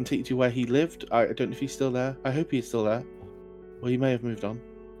take you to where he lived. I don't know if he's still there. I hope he's still there. Well, he may have moved on.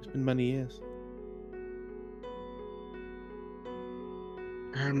 It's been many years.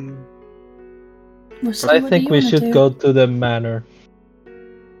 Rusty, I think we should go to the manor.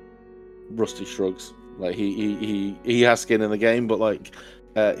 Rusty shrugs. Like he has skin in the game, but like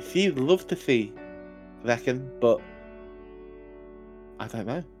he'd love to see Vecken, but I don't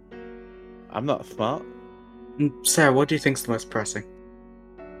know. I'm not smart. Sarah, what do you think's the most pressing?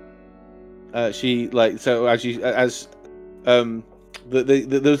 There's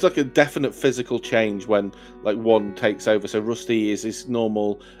like a definite physical change when like one takes over. So Rusty is his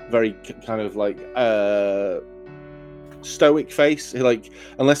normal, very kind of like stoic face. Like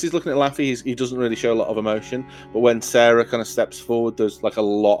unless he's looking at Laffy, he doesn't really show a lot of emotion. But when Sarah kind of steps forward, there's like a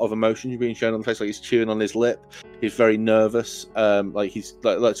lot of emotion being shown on the face. Like he's chewing on his lip. He's very nervous.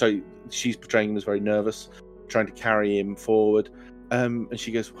 So she's portraying him as very nervous, trying to carry him forward. And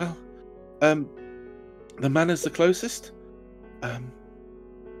she goes, "Well, the manor's the closest.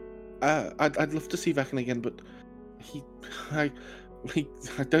 I'd love to see Vecken again, but I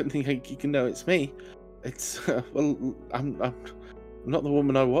don't think he can know it's me. It's well, I'm not the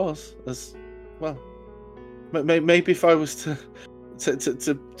woman I was. As well, maybe if I was to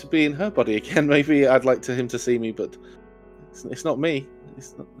be in her body again, maybe I'd like him to see me, but it's not me.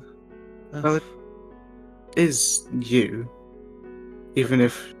 It's not. Well, it is you, even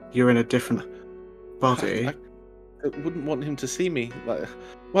if you're in a different body. I wouldn't want him to see me. Like,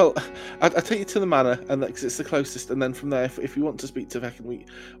 well, I'll take you to the manor, and because it's the closest, and then from there, if you want to speak to Vecken,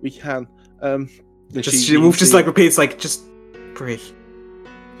 we can. Wolf just like repeats, like, just breathe.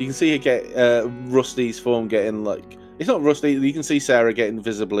 You can see her get Rusty's form getting like, it's not Rusty. You can see Sarah getting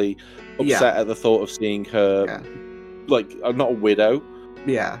visibly upset at the thought of seeing her not a widow,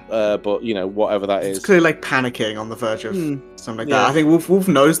 Yeah. but whatever that It's is. clearly like panicking on the verge of something like that. yeah. I think Wolf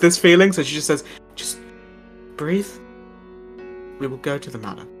knows this feeling, so she just says, "Just breathe. We will go to the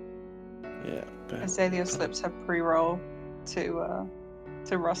manor." Yeah. Azalea slips her pre-roll to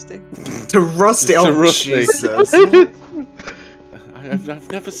Rusty. To Rusty. To Oh, Rusty. Jesus.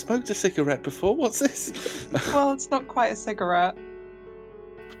 I've never smoked a cigarette before. What's this? Well, it's not quite a cigarette.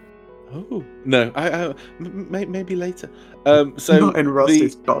 Oh no! Maybe later. So Not in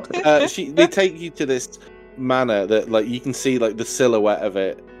Rusty's body. they take you to this manor that you can see the silhouette of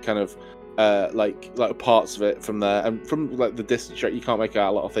it, kind of like parts of it from there, and from the distance you can't make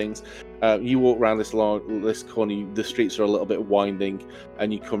out a lot of things. You walk around this corner. The streets are a little bit winding,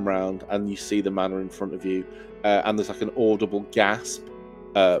 and you come round and you see the manor in front of you, and there's an audible gasp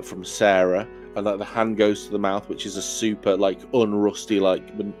from Sarah. And the hand goes to the mouth, which is a super unrusty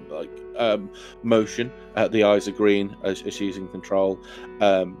motion. The eyes are green as she's in control,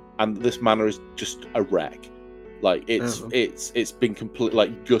 and this manor is just a wreck. It's been completely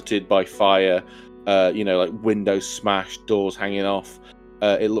gutted by fire. Windows smashed, doors hanging off.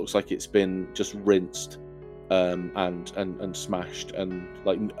 It looks like it's been just rinsed and smashed and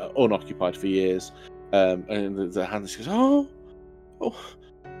unoccupied for years. And the hand goes, oh,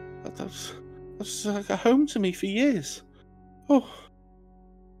 that's like a home to me for years. Oh,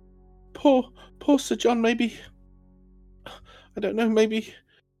 poor Sir John. Maybe I don't know. Maybe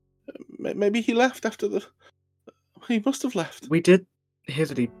he left after he must have left. We did hear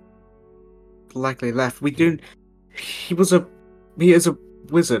that he likely left. He is a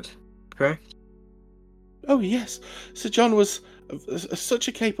wizard, correct? Oh yes, Sir John was such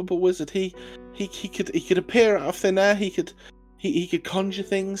a capable wizard. He could appear out of thin air. He could conjure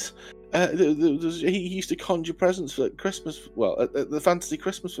things. He used to conjure presents for Christmas. Well, the fantasy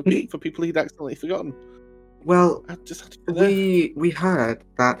Christmas for people he'd accidentally forgotten. Well, I just had to go there. we heard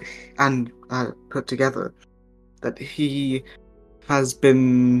that and put together that he has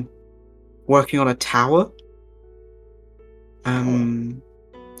been working on a tower. Would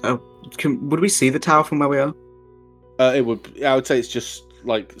we see the tower from where we are? It would. I would say it's just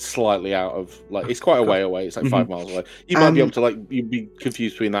slightly out of it's quite a way away. It's 5 miles away. You might be able to you'd be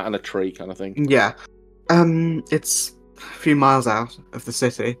confused between that and a tree kind of thing. Yeah. It's a few miles out of the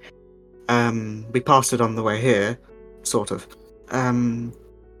city. We passed it on the way here, sort of.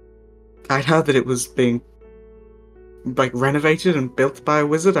 I'd heard that it was being renovated and built by a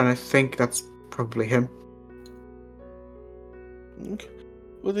wizard, and I think that's probably him. Okay.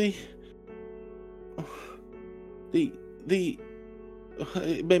 Well,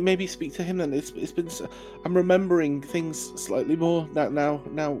 maybe speak to him then. It's been. I'm remembering things slightly more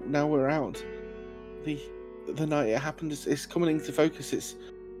now we're out. The night it happened is coming into focus. It's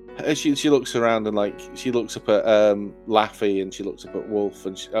she looks around and she looks up at Laffy and she looks up at Wolf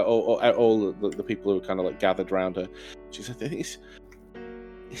and all the people who are kind of gathered around her. She said, "It's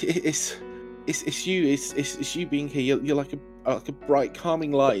you. It's you being here. You're like a bright,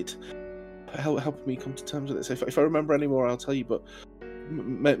 calming light, helping me come to terms with this. If I remember any more, I'll tell you. But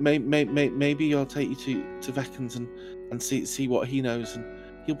maybe I'll take you to Veckens and see what he knows, and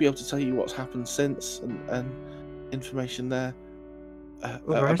he'll be able to tell you what's happened since and information there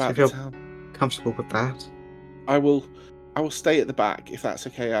about the town. Comfortable with that? I will stay at the back if that's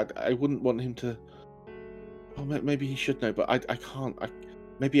okay. I wouldn't want him to. Oh, maybe he should know, but I can't.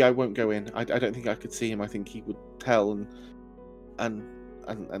 Maybe I won't go in. I don't think I could see him. I think he would tell and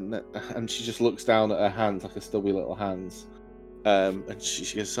she just looks down at her hands, her stubby little hands, and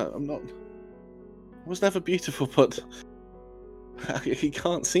she goes, I was never beautiful, but he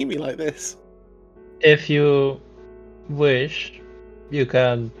can't see me like this. If you wish, you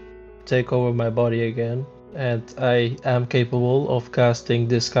can take over my body again, and I am capable of casting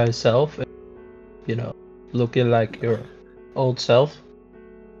Disguise Self, looking like your old self.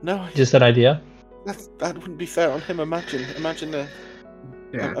 No, just an idea. That wouldn't be fair on him. Imagine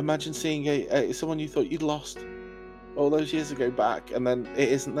seeing someone you thought you'd lost all those years ago back, and then it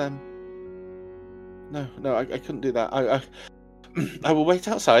isn't them. No, I couldn't do that. I will wait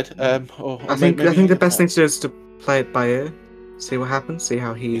outside. I think the best thing to do is to play it by ear, see what happens, see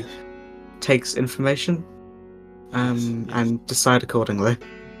how he takes information, and decide accordingly.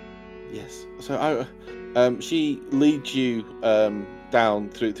 Yes. So she leads you down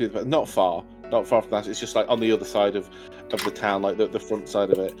through the not far from that. It's just on the other side of the town, the front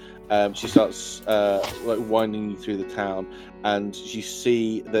side of it. She starts winding you through the town, and you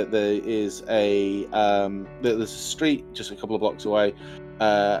see that there is there's a street just a couple of blocks away,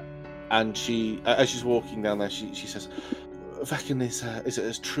 and she, as she's walking down there, she says, "Vecken is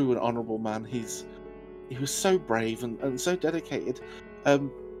a true and honourable man. he was so brave and so dedicated. I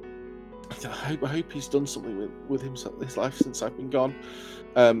hope he's done something with his life since I've been gone.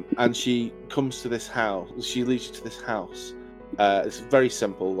 And she comes to this house. She leads you to this house. It's very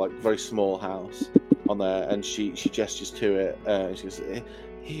simple, like very small house on there, and she gestures to it. She goes,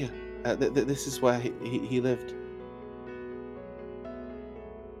 "Here, this is where he lived."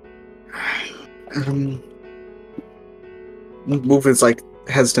 Wolfen's like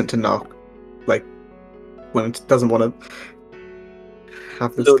hesitant to knock, like when it doesn't want to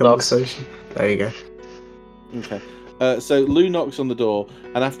have this Lou knocks. conversation. There you go. Okay. So Lou knocks on the door,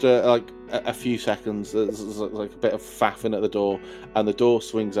 and after like a few seconds, there's like a bit of faffing at the door, and the door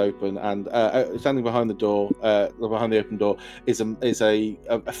swings open, and standing behind the door, behind the open door, is a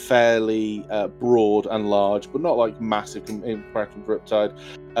fairly broad and large, but not like massive in comparison to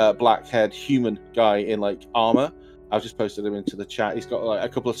Riptide, black-haired human guy in like armor. I've just posted him into the chat. He's got like a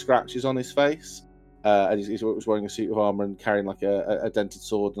couple of scratches on his face. And he's wearing a suit of armor and carrying like a dented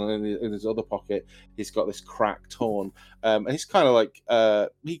sword, and in his other pocket he's got this crack torn. And he's kind of like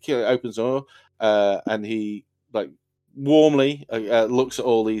he opens the door and he like warmly looks at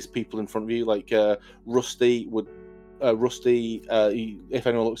all these people in front of you. Like Rusty would. If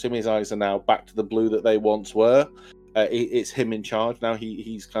anyone looks at him, his eyes are now back to the blue that they once were. It's him in charge now.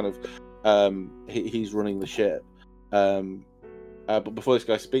 He's kind of he's running the ship. But before this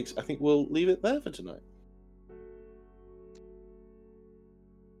guy speaks, I think we'll leave it there for tonight.